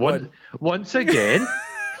 Explain that one. Once again.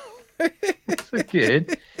 They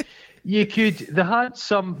had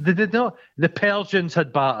some, they did not, the Persians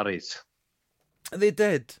had batteries. They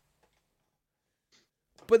did.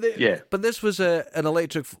 But this was an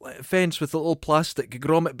electric fence with little plastic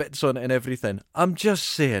grommet bits on it and everything. I'm just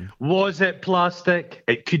saying. Was it plastic?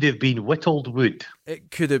 It could have been whittled wood. It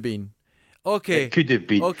could have been. Okay. It could have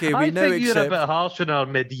been. Okay, I think you're a bit harsh on our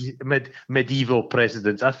medieval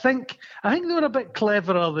presidents. I think they were a bit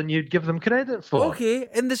cleverer than you'd give them credit for. Okay,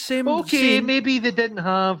 in the same scene. Maybe they didn't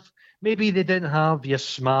have your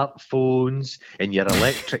smartphones and your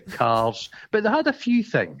electric cars, but they had a few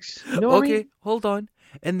things. You know what I mean? Hold on.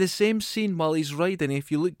 In the same scene while he's riding,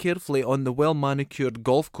 if you look carefully on the well-manicured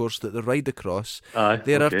golf course that they ride across,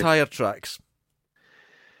 there are tyre tracks.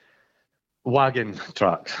 Wagon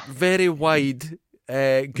tracks. Very wide,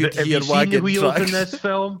 Goodyear wagon tracks. Have you seen the wheels in this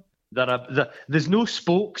film? There's no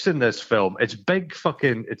spokes in this film. It's big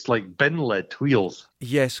fucking, it's like bin lid wheels.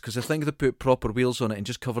 Yes, because I think they put proper wheels on it and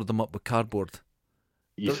just covered them up with cardboard.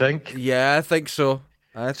 You think? Yeah, I think so.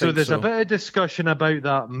 So there's a bit of discussion about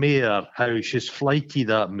that mare, how she's flighty,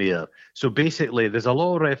 that mare. So basically, there's a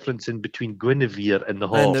lot of reference in between Guinevere and the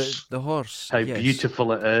horse. And the horse. How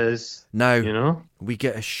beautiful it is. Now, we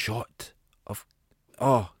get a shot of...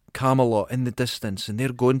 Oh, Camelot in the distance, and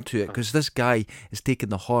they're going to it because this guy is taking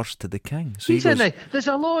the horse to the king. So there's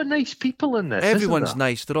a lot of nice people in this. Everyone's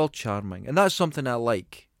nice. They're all charming, and that's something I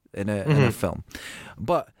like in a film.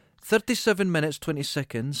 But 37 minutes 20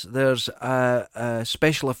 seconds. There's a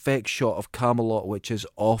special effects shot of Camelot, which is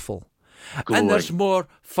awful. And there's more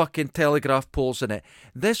fucking telegraph poles in it.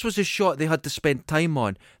 This was a shot they had to spend time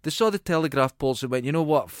on. They saw the telegraph poles and went, you know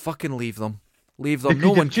what? Fucking leave them. Leave them.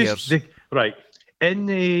 No one cares. Right. In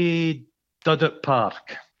the Duddit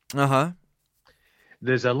Park,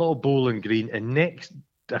 there's a little bowling green, and next,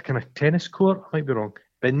 a kind of tennis court, I might be wrong,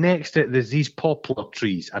 but next to it, there's these poplar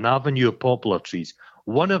trees, an avenue of poplar trees.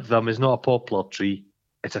 One of them is not a poplar tree,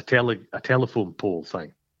 it's a telephone pole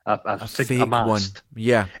thing. A fake mast. One.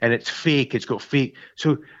 Yeah. And it's fake, it's got fake.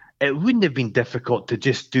 So it wouldn't have been difficult to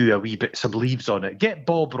just do a wee bit, some leaves on it. Get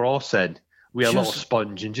Bob Ross in with a little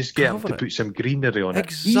sponge and just get him to put some greenery on it.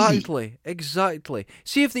 Exactly.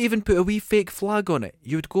 See if they even put a wee fake flag on it,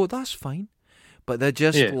 you would go, that's fine. But they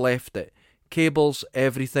just left it. Cables,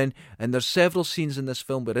 everything. And there's several scenes in this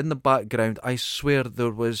film where in the background, I swear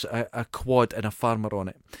there was a quad and a farmer on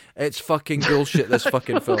it. It's fucking bullshit, this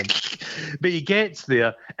fucking film. But he gets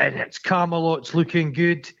there and it's Camelot's looking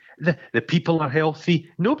good. The people are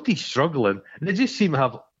healthy. Nobody's struggling. They just seem to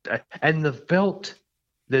have... And they've built...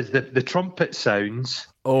 The trumpet sounds.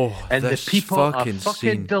 Oh, and the people are fucking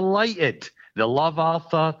scene. Delighted. They love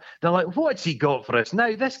Arthur. They're like, what's he got for us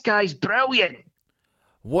now? This guy's brilliant.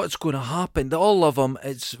 What's going to happen? They all love him.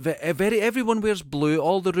 It's everyone wears blue.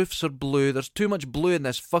 All the roofs are blue. There's too much blue in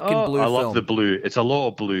this fucking blue film. I love the blue. It's a lot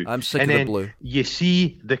of blue. I'm sick of the blue. You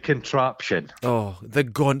see the contraption. Oh, the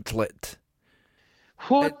gauntlet.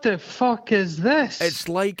 What the fuck is this? It's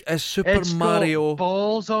like a Super Mario. It's got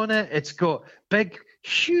balls on it. It's got big,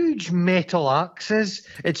 huge metal axes.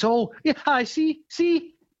 It's all... Yeah, I see.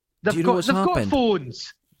 They've got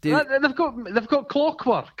phones. They've got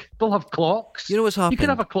clockwork. They'll have clocks. You know what's happened? You can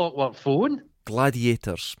have a clockwork phone.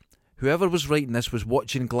 Gladiators. Whoever was writing this was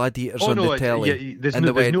watching Gladiators on the telly. There's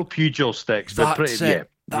no pugil sticks.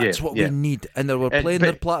 That's what we need. And they were playing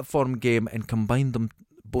their platform game and combined them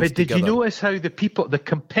both together. But did you notice how the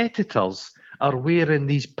competitors are wearing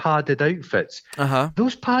these padded outfits?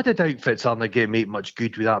 Those padded outfits aren't going to make much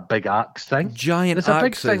good with that big axe thing. Giant axes.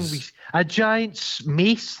 Big thing, a giant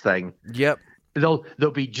mace thing. Yep. They'll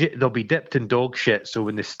be dipped in dog shit, so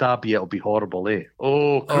when they stab you, it'll be horrible, eh?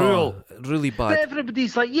 Oh, cruel. Oh, really bad. But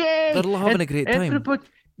everybody's like, yay! They're having a great time.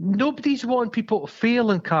 Nobody's wanting people to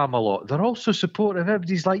fail in Camelot. They're also supportive.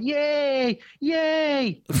 Everybody's like, yay!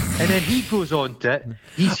 And then he goes on to it.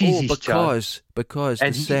 He sees his chance. Because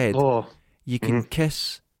they said you can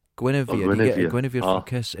kiss Guinevere. You get a Guinevere for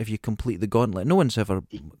kiss if you complete the gauntlet. No one's ever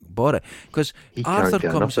bought it because Arthur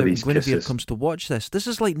comes out and Guinevere comes to watch this. This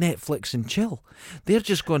is like Netflix and chill. They're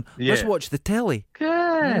just going, let's watch the telly.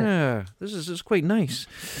 Yeah, this is quite nice.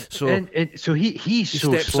 So so he's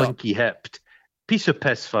so slinky hipped. Piece of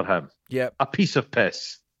piss for him. Yeah, a piece of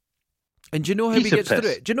piss. And do you know how he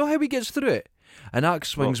gets through it? An axe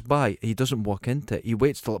swings by, he doesn't walk into it. He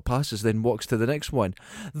waits till it passes, then walks to the next one.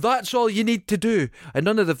 That's all you need to do. And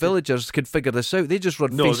none of the villagers can figure this out. They just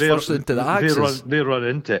run face first into the axes. They run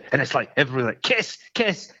into it. And it's like everyone like, kiss,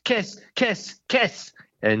 kiss, kiss, kiss, kiss.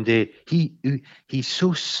 And he's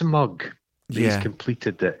so smug that he's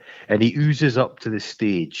completed it. And he oozes up to the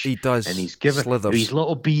stage. He does. And he's giving these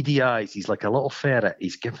little beady eyes. He's like a little ferret.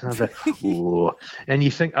 He's giving her the, And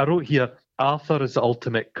you think, I wrote here, Arthur is the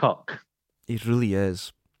ultimate cuck. He really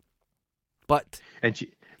is. But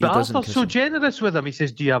Arthur's so generous with him. He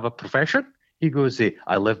says, do you have a profession? He goes,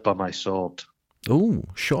 I live by my sword. Oh,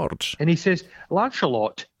 swords. And he says,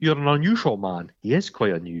 Lancelot, you're an unusual man. He is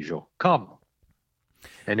quite unusual. Come.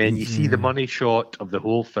 And then you see the money shot of the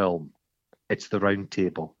whole film. It's the round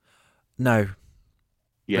table. Now,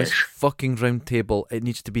 yes. This fucking round table, it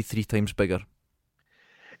needs to be 3 times bigger.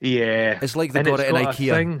 Yeah. It's like they got it in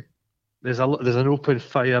IKEA. There's an open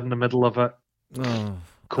fire in the middle of it. Oh,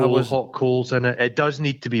 hot coals in it. It does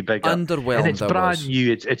need to be bigger. Underwhelmed. And it's brand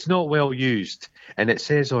new. It's not well used. And it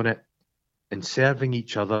says on it, in serving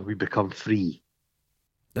each other, we become free.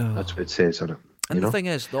 Oh. That's what it says on it. And the thing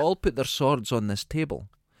is, they all put their swords on this table.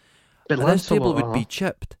 But this table would be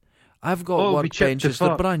chipped. I've got workbenches.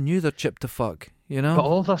 They're brand new. They're chipped to fuck. You know. But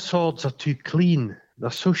all their swords are too clean. They're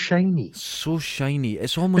so shiny. So shiny.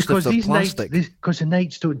 It's almost like they're plastic. Because the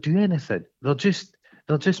knights don't do anything. They're just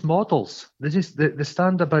models. They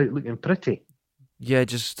stand about looking pretty. Yeah,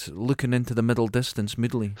 just looking into the middle distance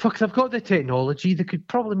moodily. Fuck, they've got the technology. They could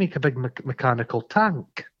probably make a big mechanical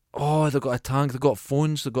tank. Oh, they've got a tank. They've got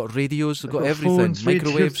phones. They've got radios. They've got everything. Phones,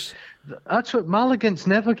 microwaves. That's what Maligans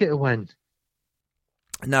never get a win.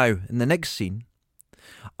 Now, in the next scene,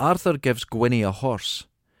 Arthur gives Gwynny a horse.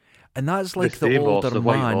 And that's like the older horse, the man.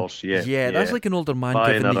 white horse, yeah. That's like an older man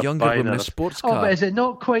Buying giving the her younger buying woman her a sports car. Oh, but is it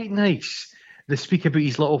not quite nice? They speak about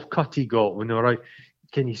his little cut he got when they were out.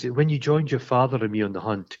 Can you say, when you joined your father and me on the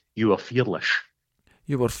hunt, you were fearless.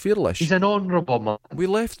 You were fearless. He's an honourable man. We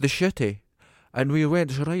left the shitty and we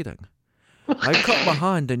went riding. I cut my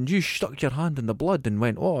hand and you stuck your hand in the blood and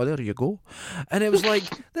went, oh, there you go. And it was like,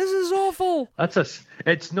 this is awful.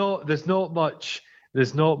 There's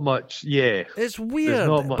not much, yeah. It's weird,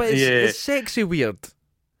 but it's sexy weird.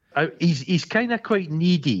 He's kind of quite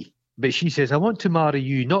needy, but she says, I want to marry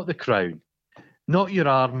you, not the crown, not your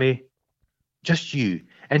army, just you.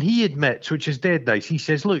 And he admits, which is dead nice, he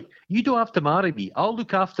says, look, you don't have to marry me. I'll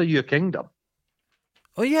look after your kingdom.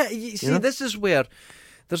 Oh, yeah, this is where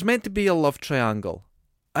there's meant to be a love triangle.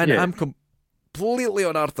 And I'm completely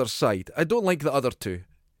on Arthur's side. I don't like the other two.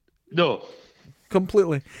 No.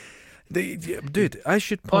 Completely. Dude, I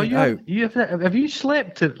should point out... Have you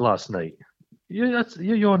slept last night? You're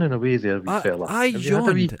yawning away there, wee fella. I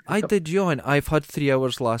yawned. I did yawn. I've had 3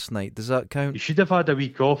 hours last night. Does that count? You should have had a wee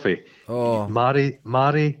coffee. Oh. Marry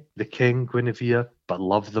the king, Guinevere, but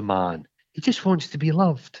love the man. He just wants to be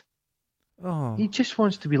loved. Oh. He just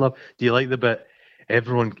wants to be loved. Do you like the bit?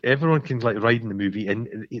 Everyone can like ride in the movie,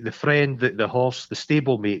 and the friend, the horse, the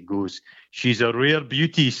stablemate goes, she's a rare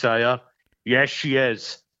beauty, sire. Yes, she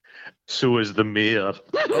is. So is the mayor.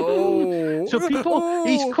 Oh. So people,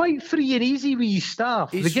 he's quite free and easy with his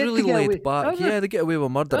staff. He's really laid back. Yeah, they get away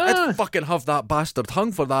with murder. I'd fucking have that bastard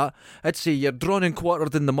hung for that. I'd say, you're drawn and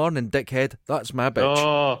quartered in the morning, dickhead. That's my bitch.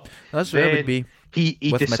 Oh, that's where it would be. He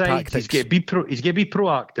decides he's going to be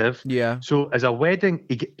proactive. Yeah. So as a wedding,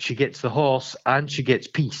 she gets the horse and she gets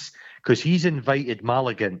peace because he's invited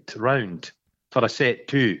Malagant round for a set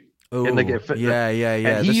too. Oh, yeah.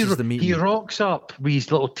 And this is the meeting. He rocks up with his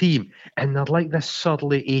little team, and they're like this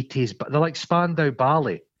surly 80s, but they're like Spandau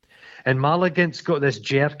Ballet. And Malagant's got this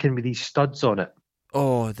jerkin with these studs on it.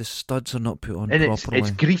 Oh, the studs are not put on and properly.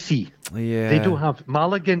 It's greasy. Yeah. They don't have...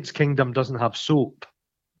 Malagant's kingdom doesn't have soap.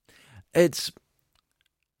 It's...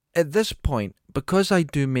 At this point, because I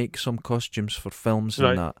do make some costumes for films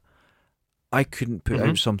and that, I couldn't put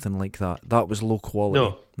out something like that. That was low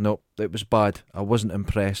quality. No, it was bad. I wasn't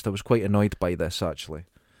impressed. I was quite annoyed by this, actually.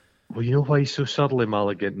 Well, you know why he's so surly,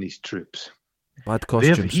 Malagant, and his troops? Bad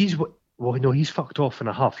costumes. He's fucked off in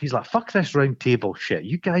a huff. He's like, fuck this round table shit.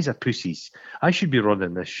 You guys are pussies. I should be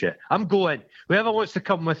running this shit. I'm going. Whoever wants to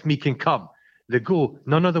come with me can come. They go.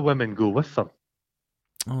 None of the women go with them.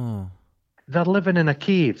 Oh. They're living in a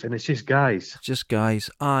cave, and it's just guys. Just guys.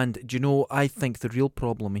 And, do you know, I think the real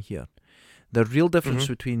problem here, the real difference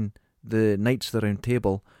between the Knights of the Round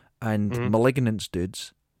Table and Malignant's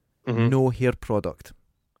dudes, no hair product.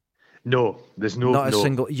 No, there's not a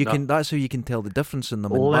single. That's how you can tell the difference in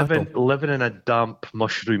them. Living in a damp,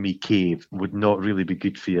 mushroomy cave would not really be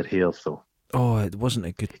good for your hair, though. Oh, it wasn't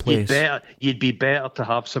a good place. You'd be better to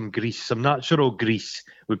have some grease. Some natural grease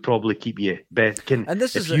would probably keep you better. And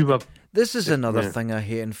this is another thing I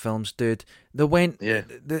hate in films, dude. They went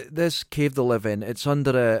this cave they live in. It's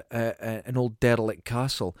under an old derelict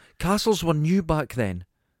castle. Castles were new back then.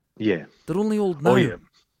 Yeah, they're only old now. Oh yeah.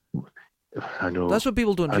 I know. That's what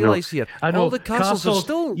people don't realise here. I know. All the castles are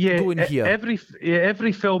still going here.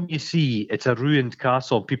 Every film you see, it's a ruined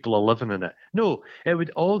castle and people are living in it. No, it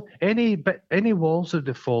would any walls would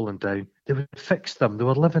have fallen down. They would fix them. They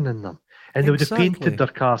were living in them. And they would have painted their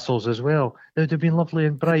castles as well. They would have been lovely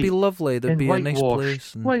and bright. It'd be lovely. There'd be a nice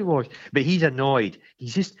place. Whitewashed. But he's annoyed.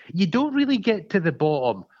 You don't really get to the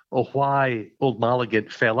bottom of why old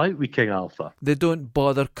Malagant fell out with King Arthur. They don't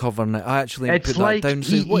bother covering it. I actually put that down.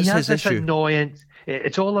 So what's he has his this issue? Annoyance.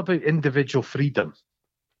 It's all about individual freedom.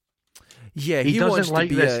 Yeah, he doesn't like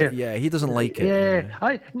this. He doesn't like it.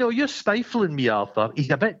 Yeah, no, you're stifling me, Arthur.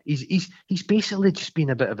 He's basically just been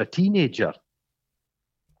a bit of a teenager.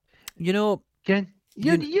 You know, Ken,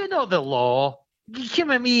 you know the law. You know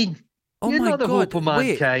what I mean? Oh You're my not the God. hope of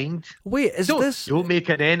mankind. Wait, Don't make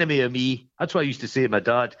an enemy of me. That's what I used to say to my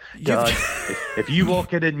dad. Dad, if you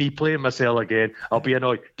walk in and me playing myself again, I'll be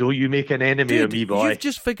annoyed. Don't you make an enemy of me, boy. You've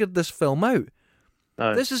just figured this film out.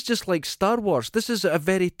 This is just like Star Wars. This is a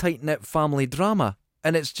very tight-knit family drama,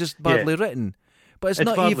 and it's just badly written. But it's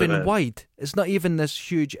not even wide. It's not even this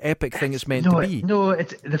huge epic thing it's meant to be.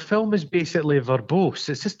 The film is basically verbose.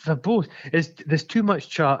 It's just verbose. There's too much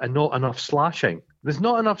chat and not enough slashing. There's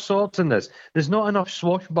not enough swords in this. There's not enough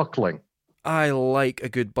swashbuckling. I like a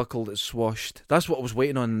good buckle that's swashed. That's what I was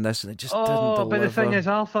waiting on in this, and it just didn't deliver. But the thing is,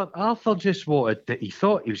 Arthur just wanted that. He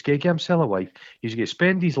thought he was going to give himself a wife. He was going to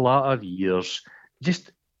spend his latter years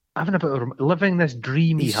just having a bit of living this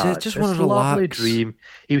dream he said, had. just This want to lovely relax. dream.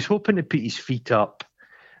 He was hoping to put his feet up,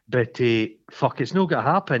 but fuck, it's not going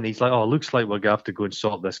to happen. He's like, oh, looks like we're going to have to go and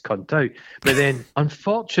sort this cunt out. But then,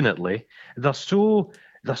 unfortunately, they're so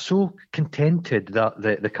contented that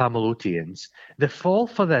the Camelotians, they fall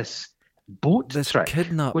for this boat trick,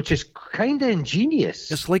 kidnap, which is kind of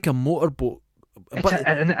ingenious. It's like a motorboat. It's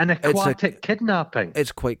an aquatic kidnapping.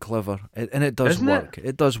 It's quite clever, and it does work.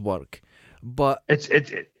 It does work, but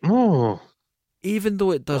even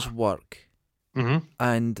though it does work,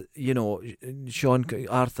 and Sean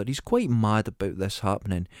Arthur, he's quite mad about this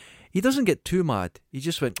happening. He doesn't get too mad. He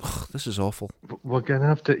just went, "Oh, this is awful. We're gonna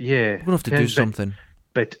have to, we're gonna have to do something."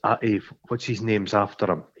 But what's his name's after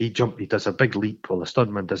him? He does a big leap. Well, the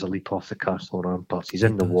stuntman does a leap off the castle ramparts. He's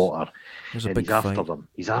in the water. There's a big fight.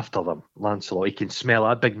 He's after them. Lancelot. He can smell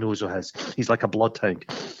that big nose of his. He's like a bloodhound.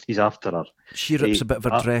 He's after her. She rips a bit of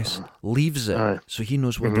her dress, leaves it, so he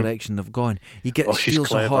knows what direction they've gone. He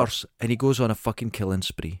steals a horse, and he goes on a fucking killing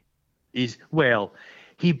spree.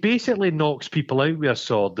 He basically knocks people out with a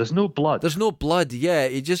sword. There's no blood. Yeah.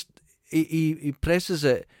 He presses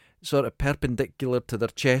it sort of perpendicular to their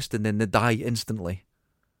chest, and then they die instantly.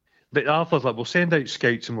 But Arthur's like, we'll send out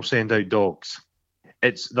scouts and we'll send out dogs.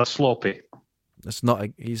 They're sloppy. It's not.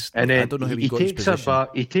 I don't know how he got his position.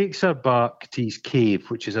 He takes her back to his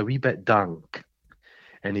cave, which is a wee bit dank,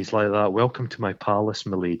 and he's like that. Welcome to my palace,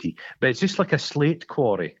 milady. But it's just like a slate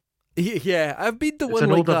quarry. Yeah, I've been to one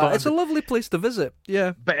like that. It's a lovely place to visit.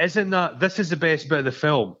 Yeah, but this is the best bit of the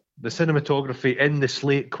film. The cinematography in the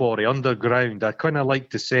slate quarry underground. I kind of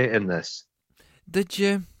like the set in this. Did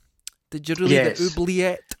you really? Yes. The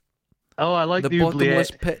oubliette. Oh, I like the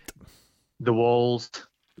bottomless pit. The walls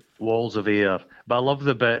of air. But I love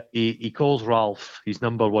the bit. He calls Ralph his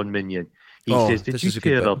number one minion. He says, "Did you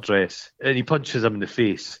tear her dress?" And he punches him in the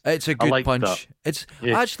face. It's a good punch. That. It's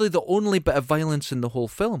actually the only bit of violence in the whole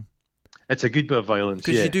film. It's a good bit of violence,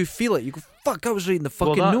 because you do feel it. You go, "Fuck! I was right in the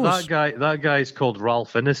fucking nose." That guy's called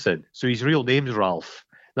Ralph Innocent, so his real name's Ralph.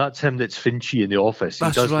 That's him. That's Finchy in the office. He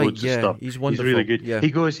does loads of stuff. He's wonderful. He's really good. Yeah.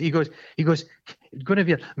 He goes.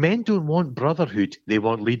 Guinevere, men don't want brotherhood; they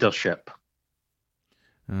want leadership.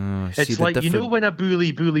 It's like when a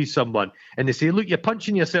bully bullies someone, and they say, "Look, you're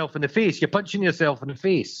punching yourself in the face. You're punching yourself in the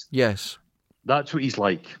face." Yes, that's what he's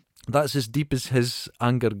like. That's as deep as his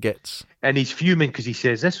anger gets. And he's fuming because he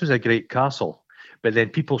says, this was a great castle, but then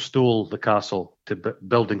people stole the castle to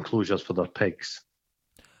build enclosures for their pigs.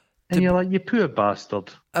 And you're like, you poor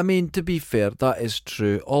bastard. I mean, to be fair, that is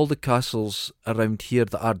true. All the castles around here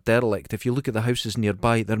that are derelict, if you look at the houses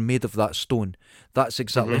nearby, they're made of that stone. That's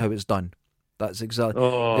exactly how it's done. That's exactly.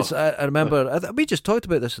 I remember we just talked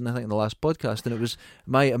about this in the last podcast, and it was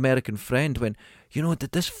my American friend went,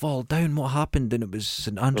 did this fall down? What happened? And it was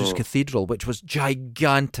St Andrew's Cathedral, which was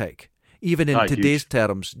gigantic, even in today's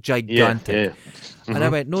terms, gigantic. Yeah. And I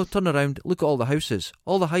went, no, turn around, look at all the houses.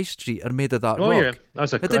 All the high street are made of that rock. Yeah,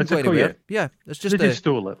 it didn't go anywhere. Yeah, it's just they just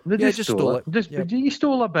stole it. They just stole it. You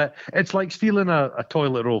stole a bit. It's like stealing a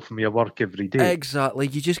toilet roll from your work every day. Exactly.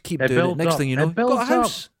 You just keep doing it. Next thing you know, you've got a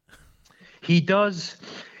house. He does.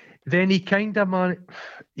 Then he kind of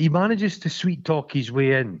he manages to sweet talk his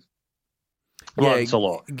way in.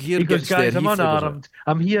 Lancelot. He goes, guys, I'm unarmed.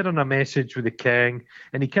 I'm here on a message with the king,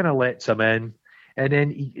 and he kind of lets him in. And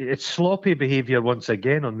then it's sloppy behaviour once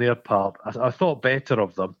again on their part. I thought better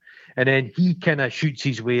of them. And then he kind of shoots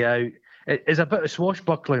his way out. As a bit of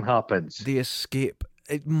swashbuckling happens. The escape.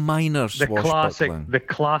 Minor swashbuckling. The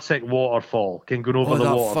classic waterfall. Can go over the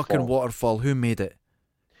waterfall. That fucking waterfall. Who made it?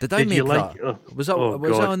 Did I make that? Was that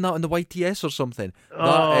on the YTS or something?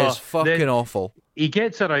 That is fucking awful. He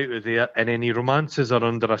gets her out of there, and then he romances her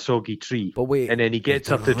under a soggy tree. But wait, and then he gets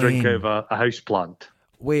her to drink out of a house plant.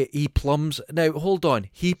 Wait, he plumbs. Now hold on.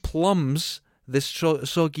 He plumbs this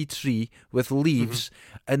soggy tree with leaves,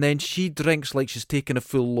 and then she drinks like she's taking a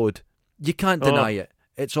full load. You can't deny it.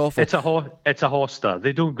 It's awful. It's a hosta.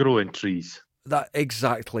 They don't grow in trees. That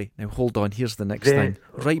exactly. Now hold on. Here's the next thing.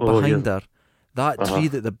 Right behind her. That tree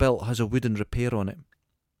that they built has a wooden repair on it.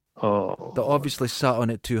 They obviously sat on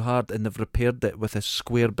it too hard, and they've repaired it with a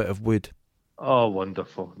square bit of wood. Oh,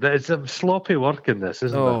 wonderful. It's a sloppy work in this,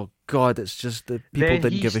 isn't it? Oh, God, it's just that people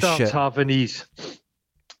didn't give a shit.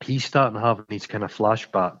 He's starting having these kind of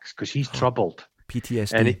flashbacks because he's troubled.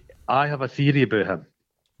 PTSD. And I have a theory about him.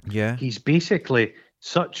 Yeah. He's basically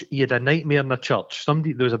he had a nightmare in the church.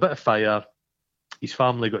 There was a bit of fire. His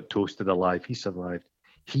family got toasted alive. He survived.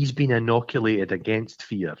 He's been inoculated against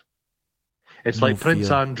fear. It's like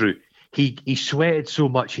Prince Andrew. He sweated so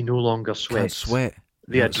much he no longer sweats. Can't sweat.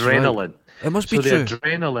 The adrenaline. Right. It must be true. The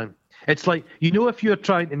adrenaline. It's like, if you're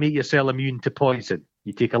trying to make yourself immune to poison,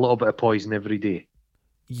 You take a little bit of poison every day.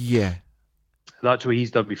 Yeah. That's what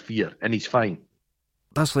he's done with fear, and he's fine.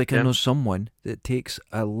 That's like I know someone that takes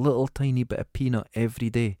a little tiny bit of peanut every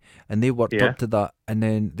day, and they worked up to that, and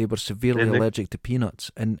then they were severely allergic to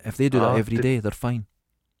peanuts, and if they do that every day, they're fine.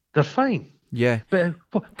 They're fine. Yeah. But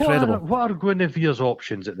what are Guinevere's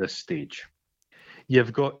options at this stage?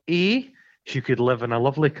 You've got A, she could live in a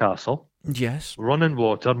lovely castle. Yes. Run in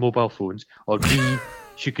water, mobile phones. Or B,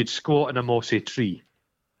 she could squat in a mossy tree.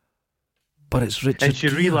 But it's Richard And she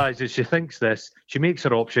Gere. realises, she thinks this, she makes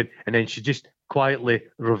her option, and then she just quietly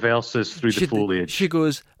reverses through the foliage. She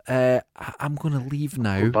goes, I'm going to leave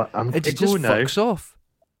now. But I'm and she going to just go now. fucks off.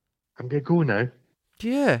 I'm going to go now.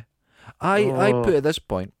 Yeah. I put at this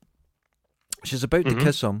point, she's about to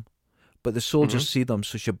kiss him, but the soldiers see them,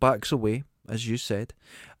 so she backs away, as you said.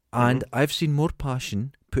 And I've seen more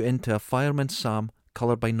passion put into a Fireman Sam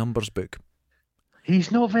colour by numbers book.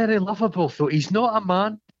 He's not very lovable, though. He's not a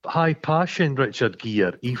man high passion, Richard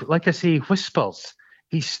Gere. He, like I say, he whispers.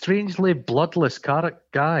 He's strangely bloodless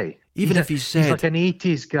guy. Even if he said... He's like an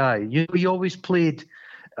 80s guy. You know, he always played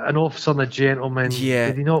an officer and a gentleman. Yeah,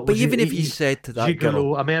 did he not? but even if he said to that gigolo,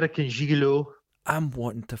 girl... American gigolo. I'm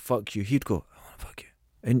wanting to fuck you. He'd go, I want to fuck you.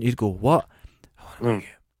 And he'd go, what? I want to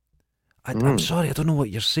fuck you. I'm sorry, I don't know what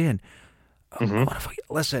you're saying. I want to fuck you.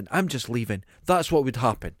 Listen, I'm just leaving. That's what would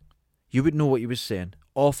happen. You would know what he was saying.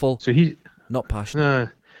 Awful. So he's... Not passionate.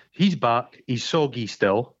 He's back. He's soggy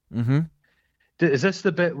still. Mm-hmm. Is this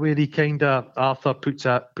the bit where he kind of, Arthur puts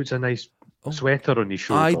a nice sweater on his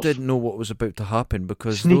shoulders? I didn't know what was about to happen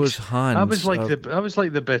because those hands... I was like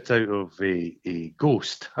the bit out of a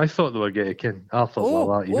Ghost. I thought they were getting Arthur's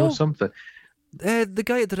like that. You know something? The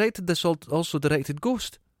guy that directed this also directed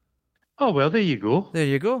Ghost. Oh, well, there you go. There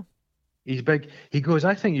you go. He's big. He goes,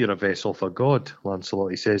 I think you're a vessel for God,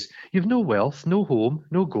 Lancelot. He says, you've no wealth, no home,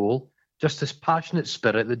 no goal, just this passionate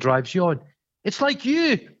spirit that drives you on. It's like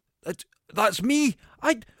you. That's me.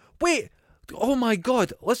 Wait. Oh my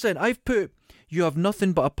God. Listen, I've put, you have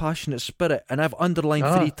nothing but a passionate spirit, and I've underlined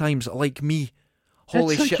 3 times, like me.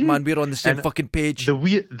 Holy shit, man, we're on the same fucking page. The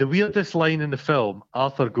weirdest line in the film,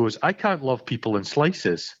 Arthur goes, I can't love people in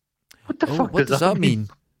slices. What the fuck does that mean?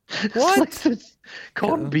 What? Slices?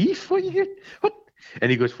 Corned beef? What?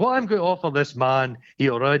 And he goes, what I'm going to offer this man, he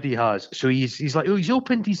already has. So he's like, he's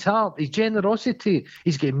opened his heart, his generosity.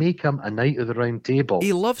 He's going to make him a knight of the round table.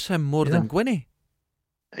 He loves him more than Gwynny.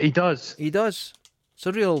 He does. It's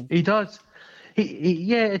a real... He does.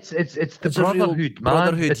 It's the brotherhood,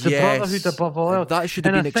 man. It's the brotherhood above all. That should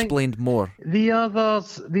have been explained more. The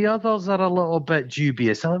others are a little bit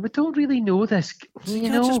dubious. We don't really know this.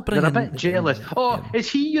 They're a bit jealous. Is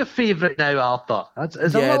he your favourite now, Arthur?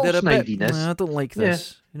 Is a little snidiness. I don't like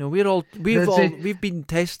this. You know, we've been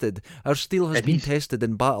tested. Our steel has been tested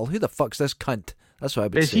in battle. Who the fuck's this cunt? That's what I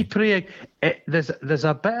would say. Is he praying? There's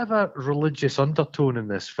a bit of a religious undertone in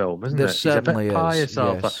this film, isn't there? There certainly He's a bit pious,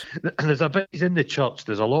 Arthur. Yes. And there's a bit. He's in the church.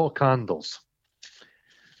 There's a lot of candles.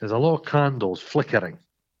 There's a lot of candles flickering,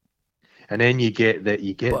 and then you get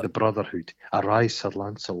the brotherhood. Arise, Sir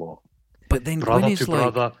Lancelot. But then brother Gwynny's to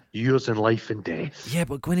brother, yours in life and death. Yeah,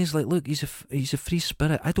 but Gwynny's like, look, he's a free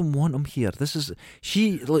spirit. I don't want him here. This is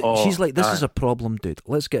she's like, this is a problem, dude.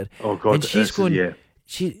 Let's get. Oh God, and she's going.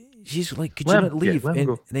 She's like, could you not leave?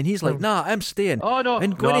 And then he's like, nah, I'm staying. Oh, no.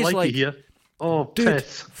 And Gwynny's I like you here. Oh, dude,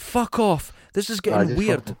 piss. fuck off. This is getting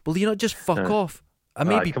weird. Will you not just fuck off? I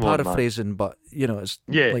may be paraphrasing, but, it's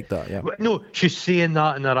like that, yeah. No, she's saying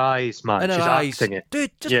that in her eyes, man. She's acting it.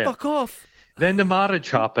 Dude, just fuck off. Then the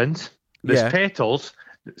marriage happens. There's petals.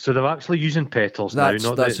 So they're actually using petals now.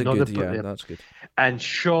 That's good. And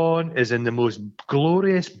Sean is in the most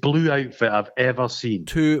glorious blue outfit I've ever seen.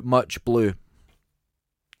 Too much blue.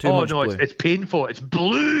 It's painful. It's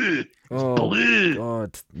blue. It's blue.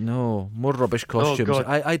 God, no. More rubbish costumes.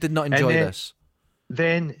 I did not enjoy this.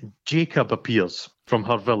 Then Jacob appears from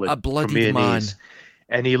her village. A bloody man.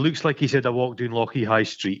 And he looks like he's had a walk down Lochie High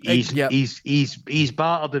Street. He's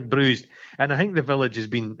battered and bruised. And I think the village has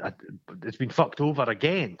been fucked over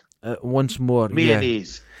again. Once more.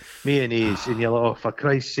 Mayonnaise. And you're like, oh, for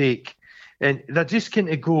Christ's sake. And they're just going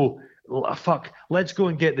to go, fuck, let's go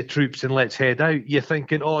and get the troops and let's head out. You're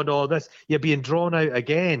thinking, oh no, you're being drawn out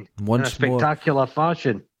again in a spectacular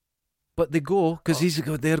fashion. But they go, because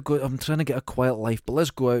I'm trying to get a quiet life, but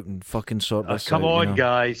let's go out and fucking sort this out. Come on,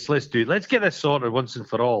 guys, let's do it. Let's get this sorted once and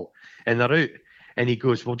for all. And they're out. And he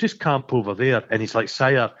goes, well, just camp over there. And he's like,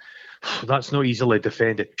 sire, that's not easily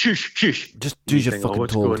defended. Shush. Just do your fucking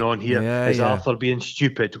what's told. Going on here? Is Arthur being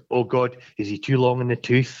stupid? Oh, God, is he too long in the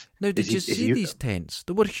tooth? Now, did you see these tents?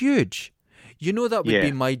 They were huge. You know that would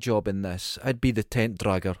be my job in this. I'd be the tent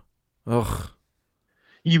dragger. Ugh.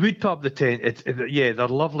 You would put up the tent. Yeah, they're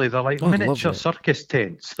lovely. They're like miniature lovely. circus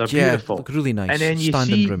tents. They're Yeah, beautiful. look really nice. And then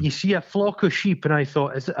Standing room. you see a flock of sheep, and I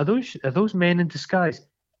thought, are those men in disguise?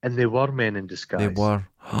 And they were men in disguise. They were.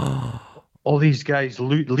 All these guys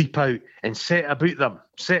leap out and set about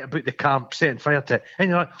the camp, setting fire to it. And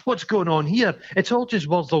you're like, what's going on here? It's all just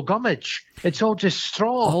Wurzel gummidge. It's all just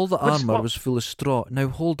straw. All the armour was full of straw. Now,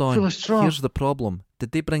 hold on. Full of straw. Here's the problem.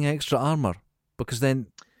 Did they bring extra armour? Because then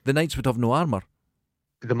the knights would have no armour.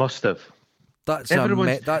 They must have. That's thinking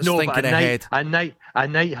ahead. A knight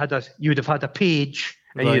you would have had a page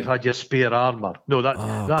and Right. you'd have had your spare armour. No,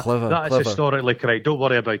 clever, that is clever. historically correct. Don't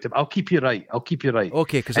worry about it. I'll keep you right.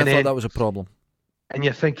 Okay, because I thought that was a problem. And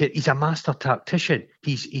you're thinking, he's a master tactician.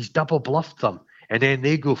 He's double bluffed them. And then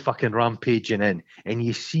they go fucking rampaging in. And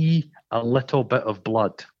you see a little bit of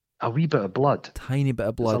blood. A wee bit of blood. Tiny bit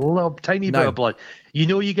of blood. It's a little tiny bit of blood. You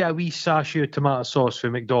know you get a wee sachet of tomato sauce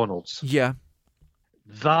from McDonald's? Yeah.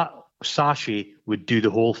 That sachet would do the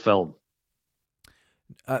whole film.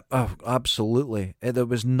 Absolutely. There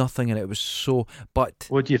was nothing in it. It was so... But...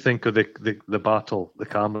 What do you think of the battle, the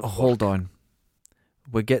camera? Hold on.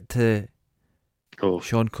 We get to Oh.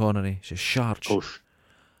 Sean Connery. It's a charge. Oh.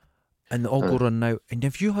 And they all go running out. And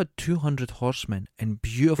if you had 200 horsemen in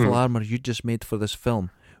beautiful armour you just made for this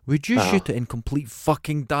film, would you shoot it in complete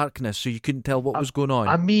fucking darkness so you couldn't tell what was going on?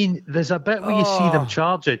 I mean, there's a bit where you see them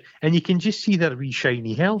charging and you can just see their wee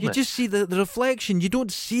shiny helmet. You just see the reflection. You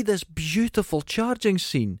don't see this beautiful charging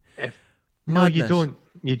scene. No, you don't.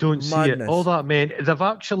 You don't see Madness. it. All that, man. They've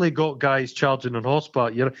actually got guys charging on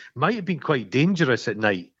horseback. Might have been quite dangerous at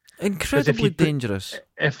night. Incredibly dangerous.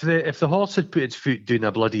 If the horse had put its foot down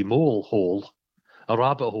a bloody mole hole, a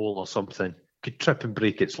rabbit hole or something, could trip and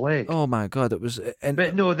break its leg. Oh my God, it was...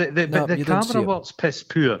 But no, the camera work's piss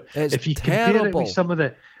poor. It's if you terrible. compare it with some of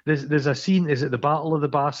the... There's a scene, is it the Battle of the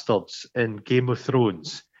Bastards in Game of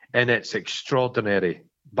Thrones? And it's extraordinary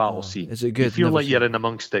battle scene. Is it good? You feel Never like seen you're in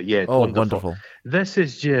amongst it. Yeah, it's wonderful. This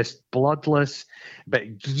is just bloodless,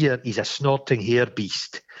 but Gere, he's a snorting hair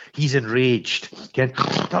beast. He's enraged. And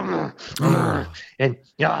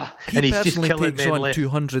he's just killing takes men on left.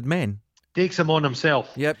 200 men. Takes them on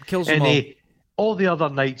himself. Yep, kills them all. All the other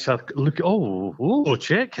knights are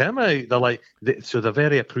check him out. They're like, so they're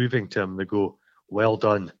very approving to him. They go, well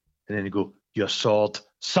done, and then they go, your sword,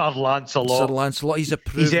 Sir Lancelot. Sir Lancelot, he's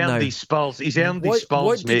approved He's earned now. these spells. He's earned these spells,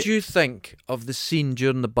 What mate. did you think of the scene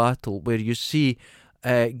during the battle where you see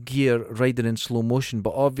Gere riding in slow motion,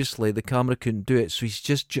 but obviously the camera couldn't do it, so he's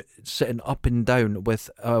just sitting up and down with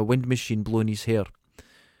a wind machine blowing his hair?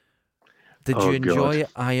 Did you enjoy it?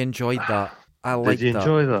 I enjoyed that. I liked that. Did you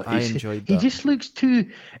enjoy that? I enjoyed that. He just looks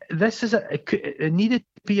too... This is it needed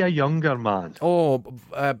to be a younger man. Oh,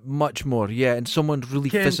 much more, yeah, and someone really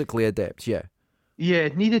physically adept, yeah. Yeah,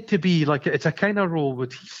 it needed to be like, it's a kind of role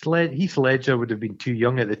with Heath Ledger would have been too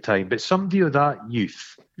young at the time, but somebody of that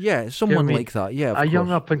youth. Yeah, someone like that, yeah, of course.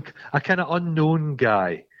 Young a kind of unknown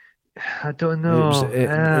guy. I don't know.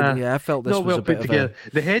 Yeah, I felt this not was well a bit put together. of a...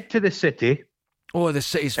 They head to the city. Oh, the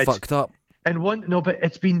city's fucked up. And but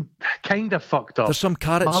it's been kind of fucked up. There's some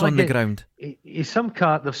carrots on the ground.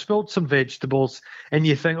 They've spilled some vegetables, and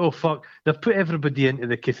you think, oh fuck, they've put everybody into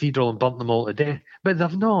the cathedral and burnt them all to death. But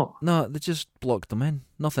they've not. No, they just blocked them in.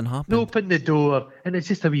 Nothing happened. They open the door, and it's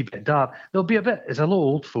just a wee bit dark. There'll be it's a lot of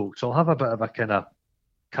old folks. I'll have a bit of a kind of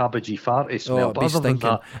cabbagey, farty smell. Oh, but other than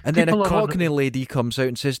that, and then a Cockney lady comes out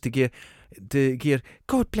and says to Gere,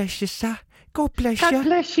 God bless you, sir. God bless you. God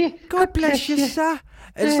bless you. God bless you, sir.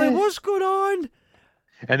 It's like, what's going on?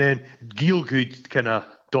 And then Gielgud kind of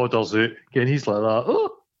dawdles out, and he's like that.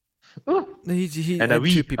 Oh. And a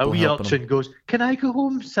wee urchin goes, "Can I go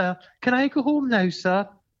home, sir? Can I go home now, sir?"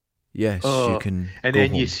 Yes, you can. And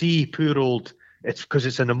then you see poor old. It's because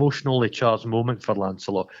it's an emotionally charged moment for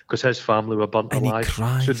Lancelot because his family were burnt alive. He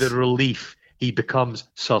cries. So the relief, he becomes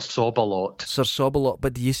Sir Sobalot. Sir Sobalot,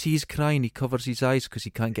 but do you see he's crying? He covers his eyes because he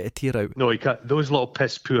can't get a tear out. No, he can't. Those little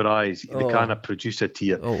piss poor eyes, they can't produce a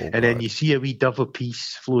tear. And then you see a wee dove of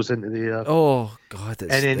peace flows into the air. Oh God! And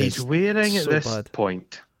then he's wearing at this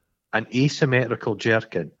point an asymmetrical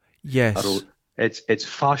jerkin. Yes. It's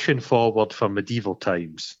fashion forward for medieval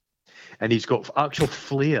times, and he's got actual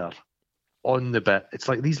flair on the bit. It's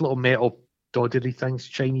like these little metal doddery things,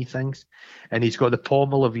 shiny things, and he's got the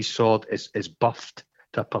pommel of his sword is buffed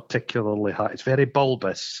to a particularly high. It's very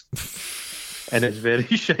bulbous, and it's very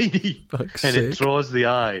shiny, and it draws the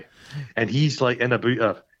eye. And he's like in a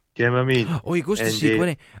booter. Do you know what I mean? Oh, he goes to see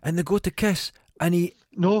Gwenny, and they go to kiss, and he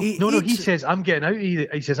says, "I'm getting out of here."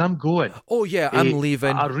 He says, "I'm going." Oh yeah, I'm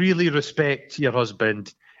leaving. I really respect your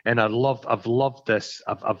husband, and I've loved this.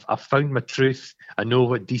 I've found my truth. I know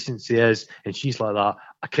what decency is. And she's like that.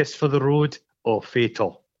 A kiss for the road. Oh,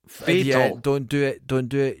 fatal. Fatal. Yeah, don't do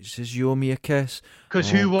it. She says, you owe me a kiss. Because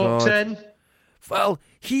who walks in? Well,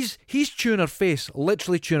 he's chewing her face,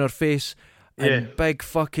 literally chewing her face. And big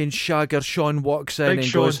fucking shagger Sean walks in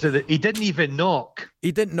and goes... He didn't even knock.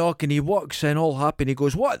 He didn't knock, and he walks in all happy, and he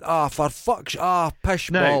goes, what? For fuck's...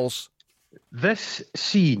 pish balls. This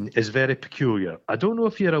scene is very peculiar. I don't know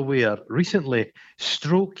if you're aware, recently,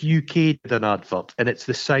 Stroke UK did an advert, and it's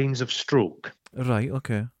the signs of stroke. Right,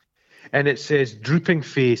 okay. And it says drooping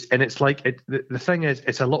face, and it's like, the thing is,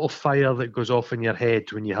 it's a little fire that goes off in your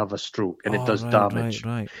head when you have a stroke, and it does damage.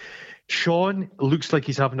 Right. Sean looks like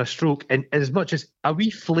he's having a stroke, and as much as a wee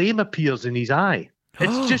flame appears in his eye.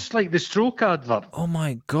 It's just like the stroke advert. Oh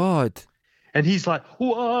my God. And he's like,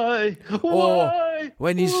 why?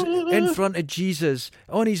 When he's in front of Jesus,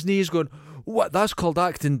 on his knees going, what? That's called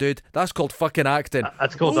acting, dude. That's called fucking acting.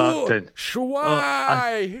 That's called acting.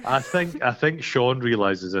 Why? I think Sean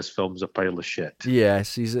realises this film's a pile of shit.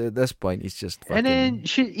 Yes, he's at this point, he's just fucking... And then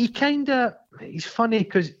he's funny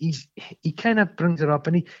because he kind of brings her up,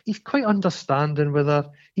 and he's quite understanding with her.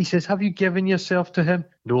 He says, have you given yourself to him?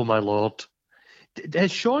 No, my lord.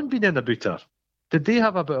 Has Sean been in about her? Did they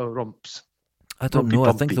have a bit of rumps? I don't know.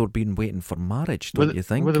 I think they've been waiting for marriage, don't you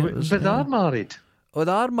think? But they are married. Oh,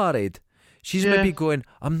 they are married. She's maybe going,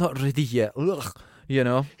 I'm not ready yet. Ugh, you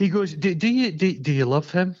know. He goes, do you love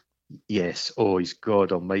him? Yes. Oh, he's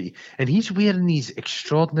God Almighty. And he's wearing these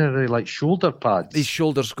extraordinary like shoulder pads. His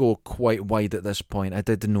shoulders go quite wide at this point. I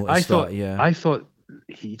did notice that. Yeah. I thought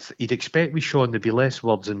he'd expect with Sean to be less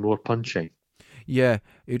words and more punching. Yeah,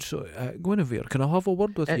 it's Guinevere, can I have a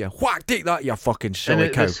word with you? Whack, take that, you fucking silly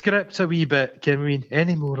cow. The script's a wee bit, can we,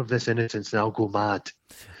 any more of this innocence and I'll go mad.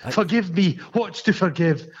 Forgive me, what's to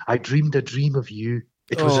forgive? I dreamed a dream of you.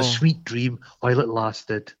 It was a sweet dream while it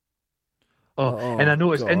lasted. And I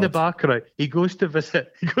noticed in the background, he goes to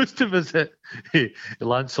visit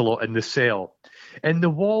Lancelot in the cell. And the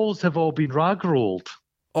walls have all been rag rolled.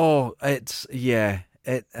 Oh, it's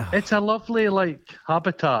a lovely like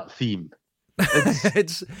habitat theme.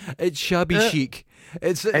 It's shabby chic.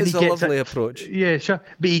 It's a lovely approach. Yeah, sure.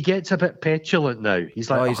 But he gets a bit petulant now.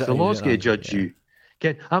 He's like, the law's going to judge you.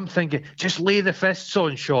 I'm thinking, just lay the fists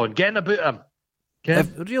on Sean. Get about him.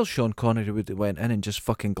 If real Sean Connery would have went in and just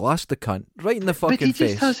fucking glassed the cunt right in the fucking face. But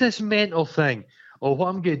he just has this mental thing. Oh, what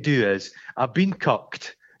I'm going to do is, I've been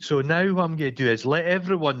cucked. So now what I'm going to do is let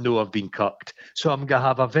everyone know I've been cucked. So I'm going to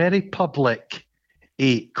have a very public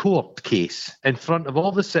court case in front of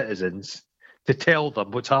all the citizens to tell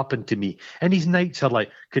them what's happened to me. And his knights are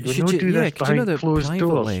like, could we not do this behind closed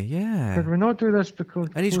doors? Yeah. Could we not do this because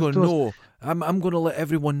And he's going, no, I'm going to let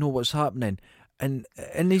everyone know what's happening. And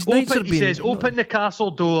his knights are being... He says, open the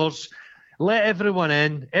castle doors, let everyone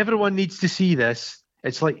in. Everyone needs to see this.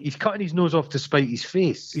 It's like he's cutting his nose off to spite his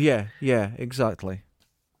face. Yeah, exactly.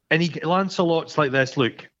 And Lancelot's like this,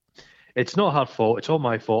 look, it's not her fault. It's all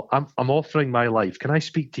my fault. I'm offering my life. Can I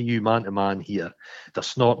speak to you man to man here? They're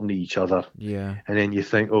snorting at each other. Yeah. And then you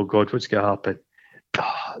think, oh God, what's going to happen?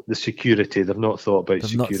 The security. They've not thought about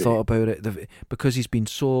security. They've not thought about it. Because he's been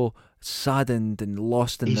so saddened and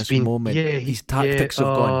lost in this moment. Yeah, his tactics have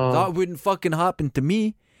gone, that wouldn't fucking happen to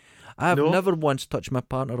me. I've never once touched my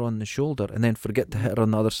partner on the shoulder and then forget to hit her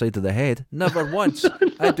on the other side of the head. Never once.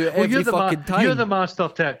 I do it every fucking time. You're the master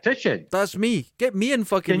tactician. That's me. Get me in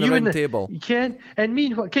fucking the ring table. You can. And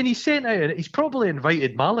meanwhile, he sent out? He's probably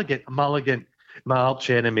invited Mulligan, my arch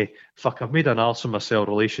enemy. Fuck, I've made an arse of myself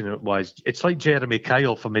relation-wise. It's like Jeremy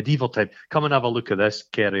Kyle from Medieval Time. Come and have a look at this.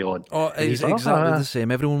 Carry on. Oh, it's exactly the same.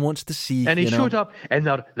 Everyone wants to see. And he showed up, and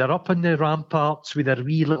they're up on the ramparts with their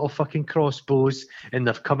wee little fucking crossbows, and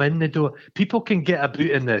they've come in the door. People can get about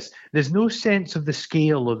in this. There's no sense of the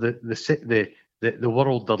scale of the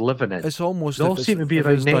world they're living in. It's almost they all seem to be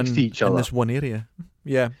right next to each other in this one area.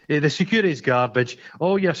 Yeah. The security's garbage.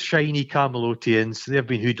 All your shiny Camelotians, they've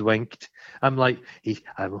been hoodwinked. I'm like,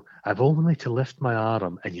 I've only to lift my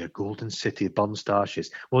arm and your golden city burns to ashes.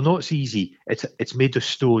 Well, no, it's easy. It's made of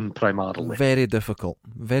stone primarily. Very difficult.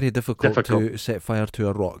 Very difficult to set fire to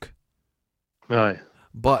a rock. Right.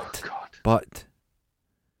 But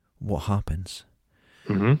what happens?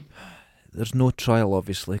 Mm-hmm. There's no trial,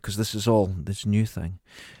 obviously, because this is all this new thing.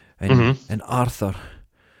 And Arthur,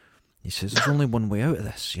 he says, there's only one way out of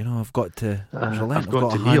this. You know, I've got to relent. I've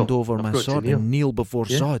got to hand over my sword and kneel before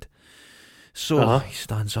Zod. So he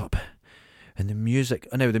stands up. And the music...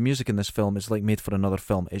 Now, the music in this film is like made for another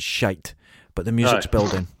film. It's shite. But the music's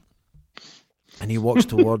building. And he walks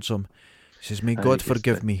towards him. He says, "May God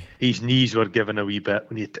forgive me. His knees were given a wee bit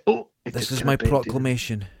when This is my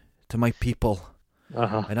proclamation to my people."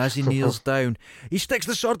 And as he kneels down, he sticks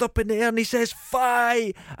the sword up in the air and he says,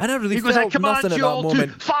 "Fight!" And I really felt nothing at that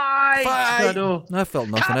moment. Fight! I felt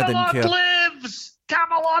nothing. I didn't care.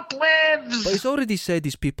 Camelot lives! But he's already said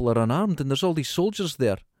these people are unarmed and there's all these soldiers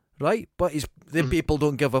there, right? But the people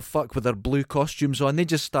don't give a fuck with their blue costumes on. They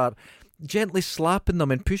just start gently slapping them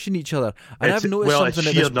and pushing each other. And I've noticed something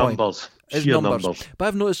at this point. It's sheer numbers. But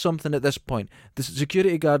I've noticed something at this point. The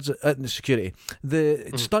security guards, the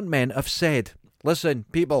stuntmen have said, "Listen,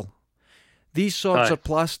 people, these swords are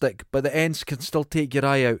plastic, but the ends can still take your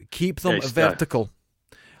eye out. Keep them vertical.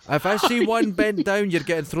 If I see one bent down, you're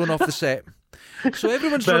getting thrown off the set." So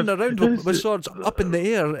everyone's running around with swords up in the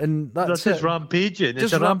air, and that's it. Rampaging.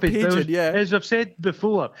 Just rampaging, yeah. As I've said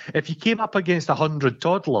before, if you came up against 100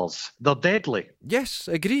 toddlers, they're deadly. Yes,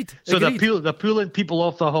 agreed. So they're pulling people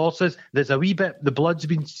off the horses. There's a wee bit, the blood's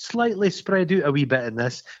been slightly spread out a wee bit in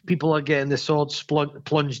this. People are getting the swords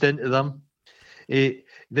plunged into them. And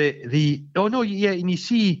you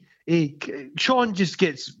see, Sean just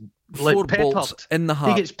gets Four peppered bolts in the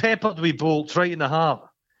heart. He gets peppered with bolts right in the heart.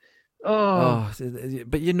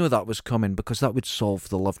 But you know that was coming because that would solve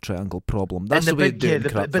the love triangle problem. That's the way to do it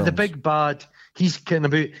in crap films. The big bad, he's kind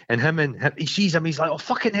of about, and him, he sees him, he's like, "Oh,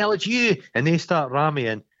 fucking hell, it's you!" And they start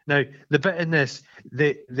ramming. Now, the bit in this,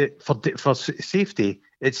 for safety,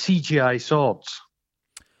 it's CGI swords.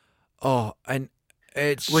 Oh, and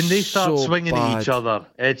it's when they start swinging bad. at each other,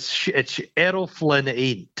 it's Errol Flynn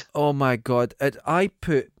ain't. Oh my God!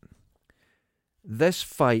 This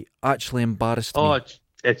fight actually embarrassed me.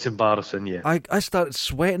 It's embarrassing, yeah. I started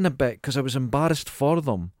sweating a bit because I was embarrassed for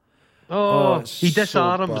them. He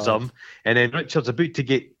disarms them, and then Richard's about to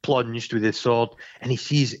get plunged with his sword, and he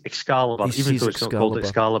sees Excalibur. Even though it's not called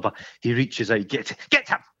Excalibur, he reaches out, get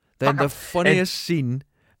him. Then the funniest scene,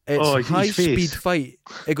 it's high-speed fight.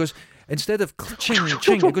 It goes, instead of ching,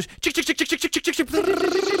 ching, it goes chick, chick, chick, chick, chick, chick, chick, chick,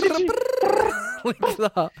 like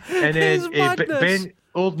that. And then Ben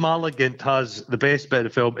Old Malagant has the best bit of the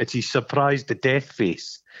film. It's his surprised death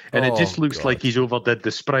face, and it just looks like he's overdid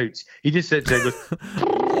the sprouts. He just sits there and goes,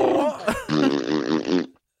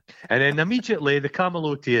 and then immediately the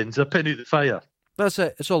Camelotians are putting out the fire. That's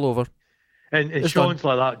it. It's all over. And Sean's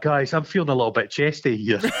like that, guys. I'm feeling a little bit chesty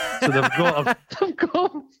here, so they've got him.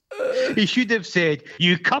 He should have said,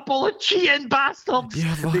 "You couple of cheating bastards."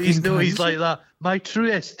 Yeah, he's like that. My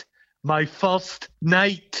truest, my first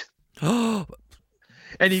night.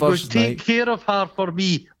 And he goes, "Take care of her for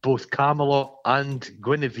me, both Camelot and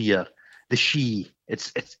Guinevere, the she."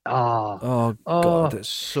 It's God, it's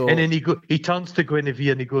so. And then he turns to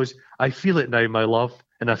Guinevere and he goes, "I feel it now, my love."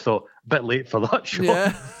 And I thought, a bit late for that shot.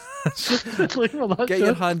 Yeah. Get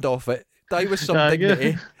your hand off it. Die with some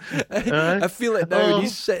dignity. I feel it now, and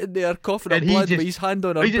he's sitting there coughing up blood with his hand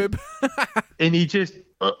on her boob. And he just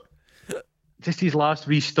his last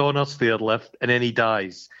wee stoner stair lift, and then he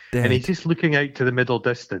dies. Dead. And he's just looking out to the middle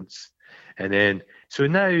distance. And then, so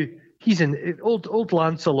now he's in, old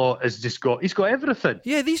Lancelot has just he's got everything.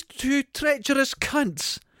 Yeah, these two treacherous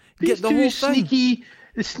cunts get the whole thing.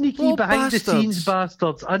 The sneaky behind the scenes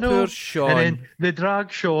bastards. I know. Poor Sean. And then they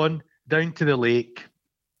drag Sean down to the lake,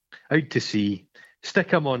 out to sea,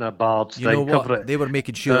 stick him on a barge. You know what? They were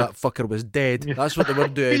making sure that fucker was dead. That's what they were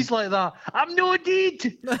doing. He's like that. "I'm no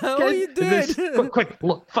dead." What are you doing? Quick,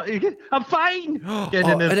 look, I'm fine.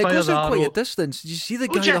 And it goes in quite a distance. Did you see the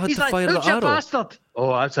guy that had to fire the arrow? Bastard.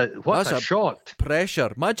 Oh, that's a shot.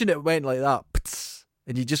 Pressure. Imagine it went like that.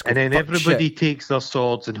 And you just go, and then everybody takes their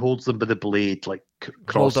swords and holds them by the blade like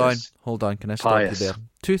crosses. Hold on. Can I stop you there?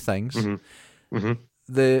 Two things. Mm-hmm. Mm-hmm.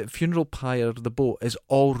 The funeral pyre, the boat, is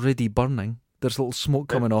already burning. There's a little smoke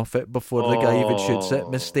coming off it before the guy even shoots it.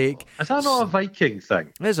 Mistake. Is that not a Viking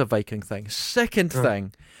thing? It is a Viking thing. Second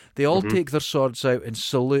thing, they all take their swords out and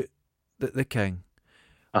salute the king.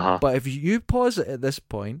 But if you pause it at this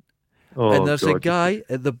point, and there's a guy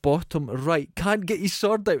at the bottom right, can't get his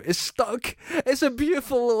sword out, is stuck. It's a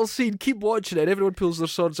beautiful little scene. Keep watching it. Everyone pulls their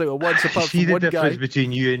swords out at once, apart from one guy. See the difference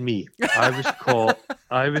between you and me?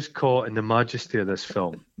 I was caught in the majesty of this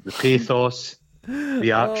film. The pathos,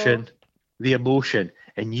 the action, the emotion,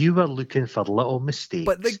 and you were looking for little mistakes.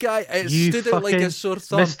 But the guy stood out like a sore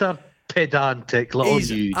thumb. Mr. pedantic little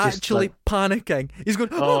He's you. actually panicking. He's going,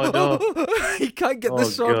 oh no, he can't get the oh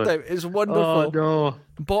sword god, out. It's wonderful. oh no.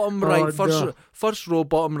 Bottom Oh, right, no. first row,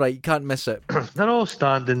 bottom right. You can't miss it. They're all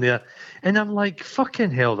standing there, and I'm like,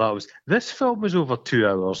 fucking hell, this film was over 2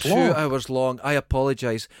 hours long. 2 hours long. I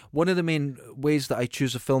apologise. One of the main ways that I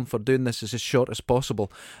choose a film for doing this is as short as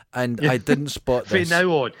possible, and I didn't spot this. From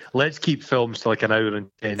now on, let's keep films to like an hour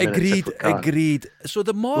and 10 minutes. Agreed. So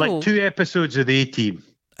the moral, like 2 episodes of the A-Team.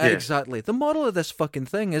 Yeah. Exactly. The moral of this fucking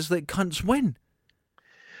thing is that cunts win.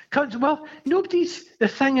 Well, the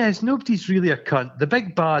thing is, nobody's really a cunt. The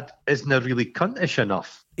big bad isn't really cuntish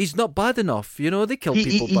enough. He's not bad enough, they killed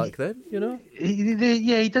people back then,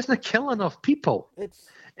 He doesn't kill enough people.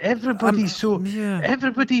 Everybody's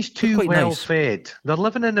too well nice. fed. They're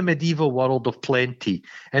living in a medieval world of plenty,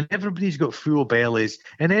 and everybody's got full bellies,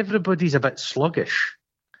 and everybody's a bit sluggish.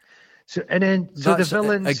 So That's the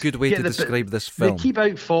villains, a good way to describe this film. They keep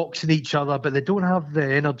outfoxing each other, but they don't have the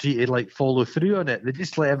energy to like follow through on it. They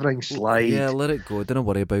just let everything slide. Yeah, let it go. Don't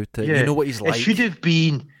worry about it. Yeah. You know what he's like.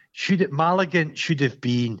 Maligan should have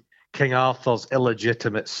been King Arthur's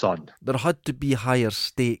illegitimate son. There had to be higher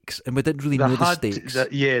stakes, and we didn't really know the stakes.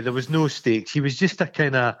 There was no stakes. He was just a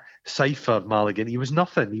kind of cipher, Maligan. He was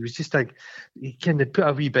nothing. He was just he kind of put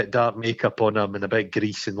a wee bit dark makeup on him and a bit of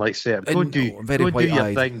grease and like said, go and do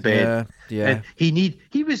your thing, Ben. Yeah. And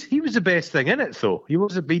he was the best thing in it though. He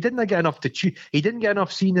didn't get enough to chew. He didn't get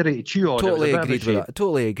enough scenery to chew on. Totally agreed with that.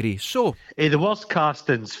 Totally agree. So the worst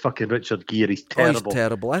casting's fucking Richard Gere. He's terrible. He's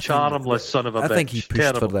terrible. Charmless son of a bitch. I think he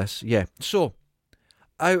pushed for this. Yeah. So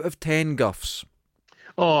out of 10 guffs.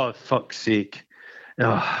 Oh, fuck's sake.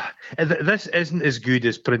 Oh, this isn't as good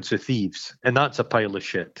as Prince of Thieves, and that's a pile of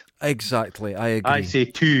shit. Exactly, I agree. I say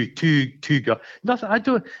two.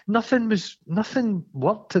 Nothing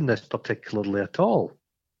worked in this particularly at all.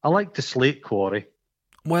 I like the Slate Quarry.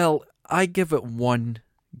 Well, I give it 1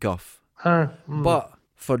 guff. But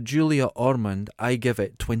for Julia Ormond, I give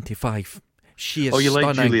it 25. She is stunning.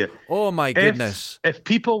 Like Julia? Oh my goodness. If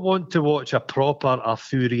people want to watch a proper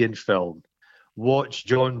Arthurian film, watch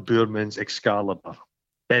John Boorman's Excalibur.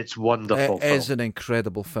 It's wonderful. It is an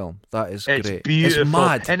incredible film. That is great. It's beautiful. It's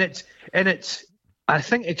mad. And it's I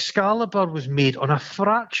think Excalibur was made on a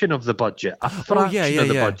fraction of the budget. A fraction of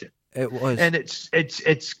the budget. It was, and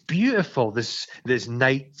it's beautiful. There's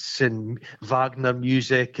knights and Wagner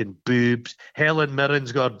music and boobs. Helen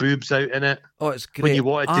Mirren's got her boobs out in it. Oh, it's great. When you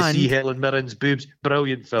wanted to see Helen Mirren's boobs,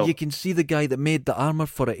 brilliant film. You can see the guy that made the armour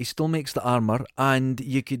for it. He still makes the armour, and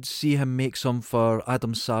you could see him make some for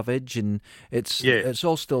Adam Savage, and it's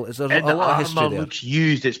all still. There's a lot of history there. The armour looks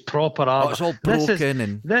used. It's proper armour. Oh, it's all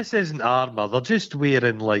broken. This isn't armour. They're just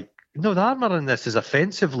wearing like. No, the armour in this is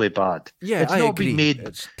offensively bad. Yeah, I agree.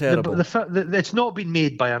 It's terrible. It's not been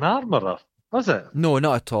made by an armourer, has it? No,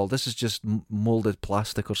 not at all. This is just moulded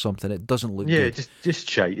plastic or something. It doesn't look good. Yeah, just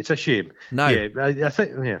shite. It's a shame. Now, I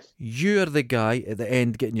think, you're the guy at the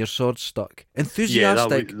end getting your sword stuck.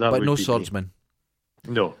 Enthusiastic, but no swordsman.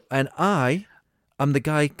 Me. No. And I'm the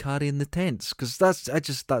guy carrying the tents, because that's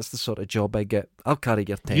the sort of job I get. I'll carry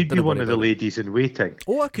your tent. You'd be one of the ladies in waiting.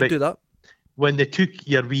 Oh, I could do that. When they took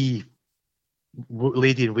your wee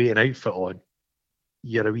lady in waiting outfit on,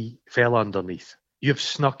 you're a wee fella underneath. You've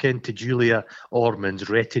snuck into Julia Ormond's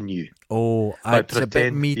retinue. Oh, it's a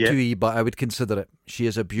bit Me Too-y, but I would consider it. She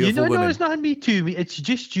is a beautiful woman. No, it's not Me Too. It's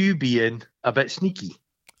just you being a bit sneaky.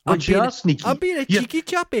 Sneaky. I'm being a cheeky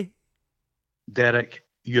chappy. Derek,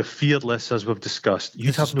 you're fearless, as we've discussed.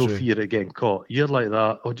 You'd have no fear of getting caught. You're like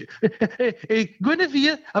that. Hey,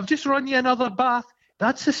 Guinevere, I've just run you another bath.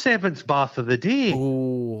 That's the 7th bath of the day.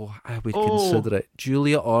 Oh, I would consider it.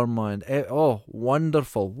 Julia Ormond.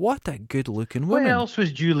 Wonderful. What a good-looking woman. What else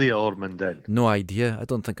was Julia Ormond in? No idea. I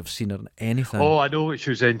don't think I've seen her in anything. Oh, I know what she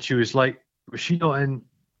was in. She was like, was she not in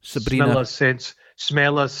Sabrina?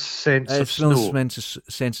 Smella's Sense of Snow?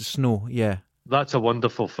 Sense of Snow, yeah. That's a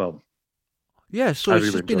wonderful film. Yeah, so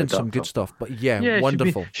she's been in some good stuff, but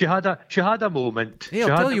wonderful. She had a moment. Yeah,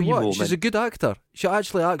 I'll tell you what, she's a good actor. She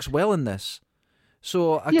actually acts well in this.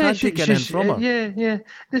 So I can't take anything from her. Yeah.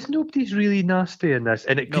 Nobody's really nasty in this.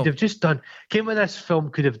 And it could have just done, came with this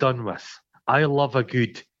film could have done with, I love a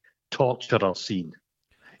good torturer scene.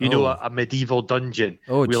 You know, a medieval dungeon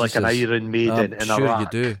with like an Iron Maiden in a sure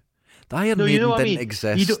rack. You do. The Iron Maiden didn't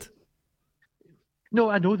exist.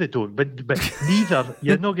 No, I know they don't, but neither,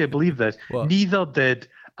 you're not going to believe this, neither did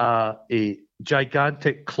a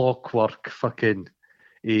gigantic clockwork fucking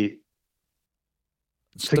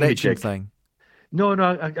stretching thing. No,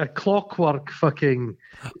 a clockwork fucking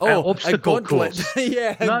obstacle course.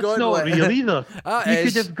 Yeah, that's not real either. You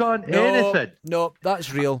could have gone anything. No,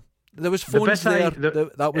 that's real. There was phones there.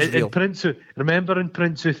 That was real. Remember in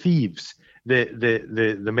Prince of Thieves,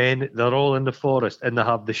 the men, they're all in the forest and they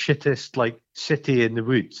have the shittest like city in the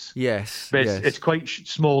woods. Yes, but yes. It's quite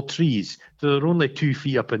small trees, so they're only 2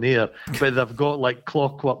 feet up in the air. But they've got like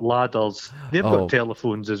clockwork ladders. They've got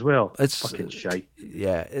telephones as well. It's fucking shite.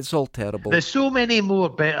 Yeah, it's all terrible. There's so many more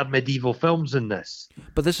better medieval films than this.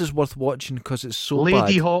 But this is worth watching because it's so bad.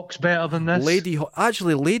 Lady Hawk's better than this.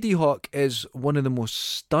 Lady Hawk is one of the most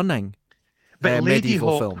stunning. But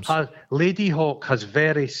medieval films. Lady Hawk has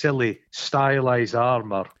very silly, stylized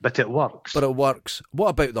armour, but it works. What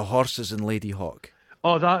about the horses in Lady Hawk?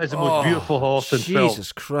 Oh, that is the most beautiful horse in film.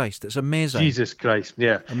 Jesus Christ, it's amazing. Jesus Christ,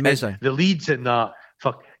 yeah. Amazing. And the leads in that,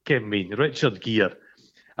 Richard Gere.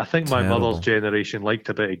 I think my mother's generation liked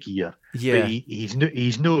a bit of Gere. Yeah. But he's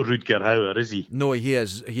no Rutger Hauer, is he? No, he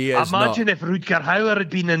is. Imagine if Rutger Hauer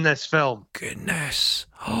had been in this film. Goodness.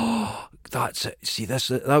 Oh, that's it. See, that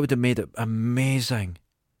would have made it amazing.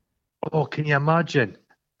 Oh, can you imagine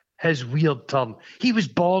his weird turn? He was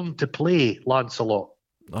born to play Lancelot.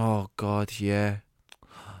 Oh, God, yeah.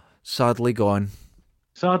 Sadly gone.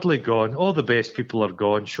 All the best people are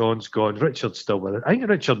gone. Sean's gone. Richard's still with it. I think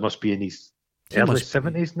Richard must be in his early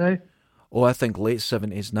 70s now. Oh, I think late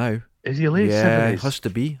 70s now. Is he late 70s? Yeah,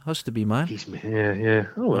 has to be, man. Yeah.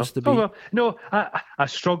 Oh, well. Has to be. Oh, well. No, I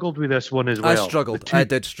struggled with this one as well. I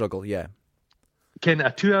did struggle, yeah. A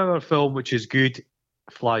 2-hour film, which is good,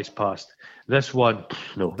 flies past. This one,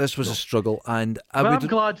 no. This was a struggle, and I'm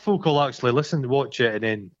glad folk will actually watch it, and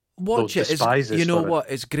then watch it. You know what?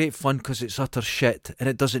 It's great fun because it's utter shit, and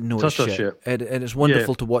it doesn't know it's shit. And it's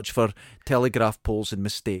wonderful to watch for telegraph poles and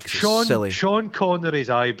mistakes. It's silly. Sean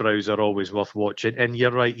Connery's eyebrows are always worth watching, and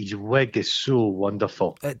you're right, his wig is so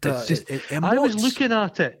wonderful. I was looking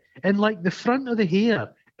at it, and like the front of the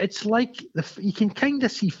hair, it's like you can kind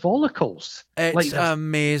of see follicles. It's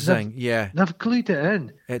amazing, yeah. They've glued it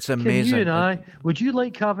in. It's amazing. You and I, would you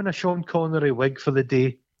like having a Sean Connery wig for the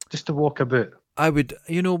day, just to walk about? I would.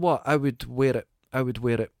 You know what? I would wear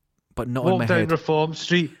it, but not on my head. Walk down Reform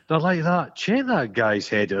Street, they're like that. Check that guy's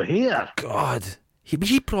head of hair. God,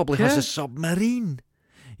 he probably has a submarine.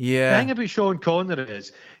 Yeah. The thing about Sean Connery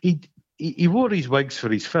is he wore his wigs for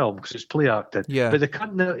his film because it's play acting. Yeah.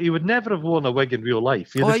 But he would never have worn a wig in real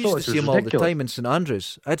life. I used to see him all the time in St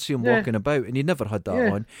Andrews. I'd see him walking about, and he never had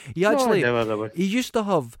that on. He used to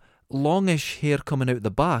have longish hair coming out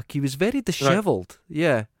the back. He was very dishevelled. Right.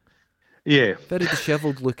 Yeah. Yeah. Very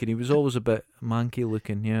dishevelled looking. He was always a bit manky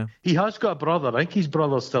looking, yeah. He has got a brother. I think his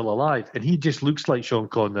brother's still alive, and he just looks like Sean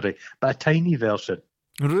Connery, but a tiny version.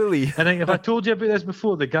 Really? And if I told you about this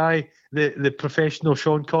before, the guy, the professional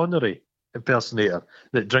Sean Connery impersonator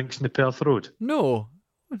that drinks in the Perth Road. No.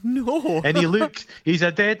 And he's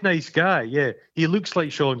a dead nice guy, yeah. He looks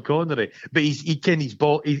like Sean Connery, but he's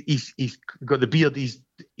got the beard,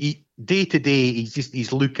 day to day,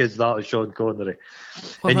 his look is that of Sean Connery.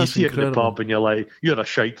 And you see it in the pub and you're like, you're a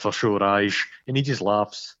shite for sure, Aj. And he just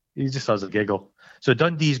laughs. He just has a giggle. So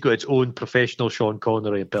Dundee's got its own professional Sean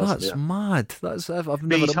Connery impersonator. That's mad. I've never.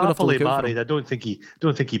 But he's happily married. I don't think he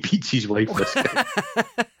beats his wife. This guy.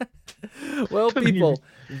 Well, people,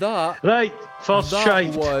 that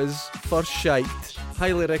was First Shite.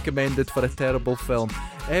 Highly recommended for a terrible film.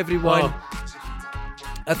 Everyone,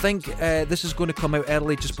 I think this is going to come out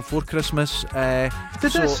early, just before Christmas. Did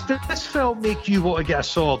this film make you want to get a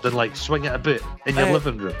sword and like swing it about in your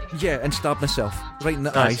living room? Yeah, and stab myself right in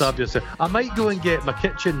the eyes. Stab yourself. I might go and get my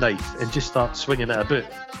kitchen knife and just start swinging it about.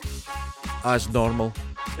 As normal.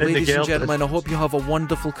 Ladies and gentlemen, I hope you have a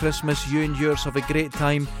wonderful Christmas. You and yours have a great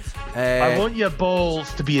time. I want your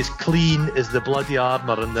balls to be as clean as the bloody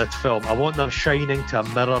armour in this film. I want them shining to a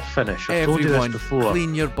mirror finish. I've told you this before.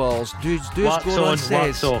 Clean your balls. Do as Goron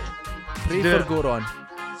says. Pray for Goron.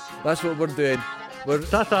 That's what we're doing.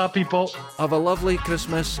 Ta-ta, people. Have a lovely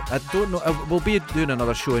Christmas. I don't know. We'll be doing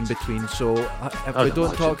another show in between, so if we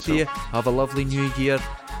don't talk to you, have a lovely New Year.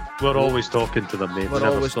 We're always talking to them, mate. We're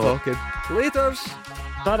always talking. Laters.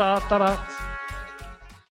 Ta-da, ta-da.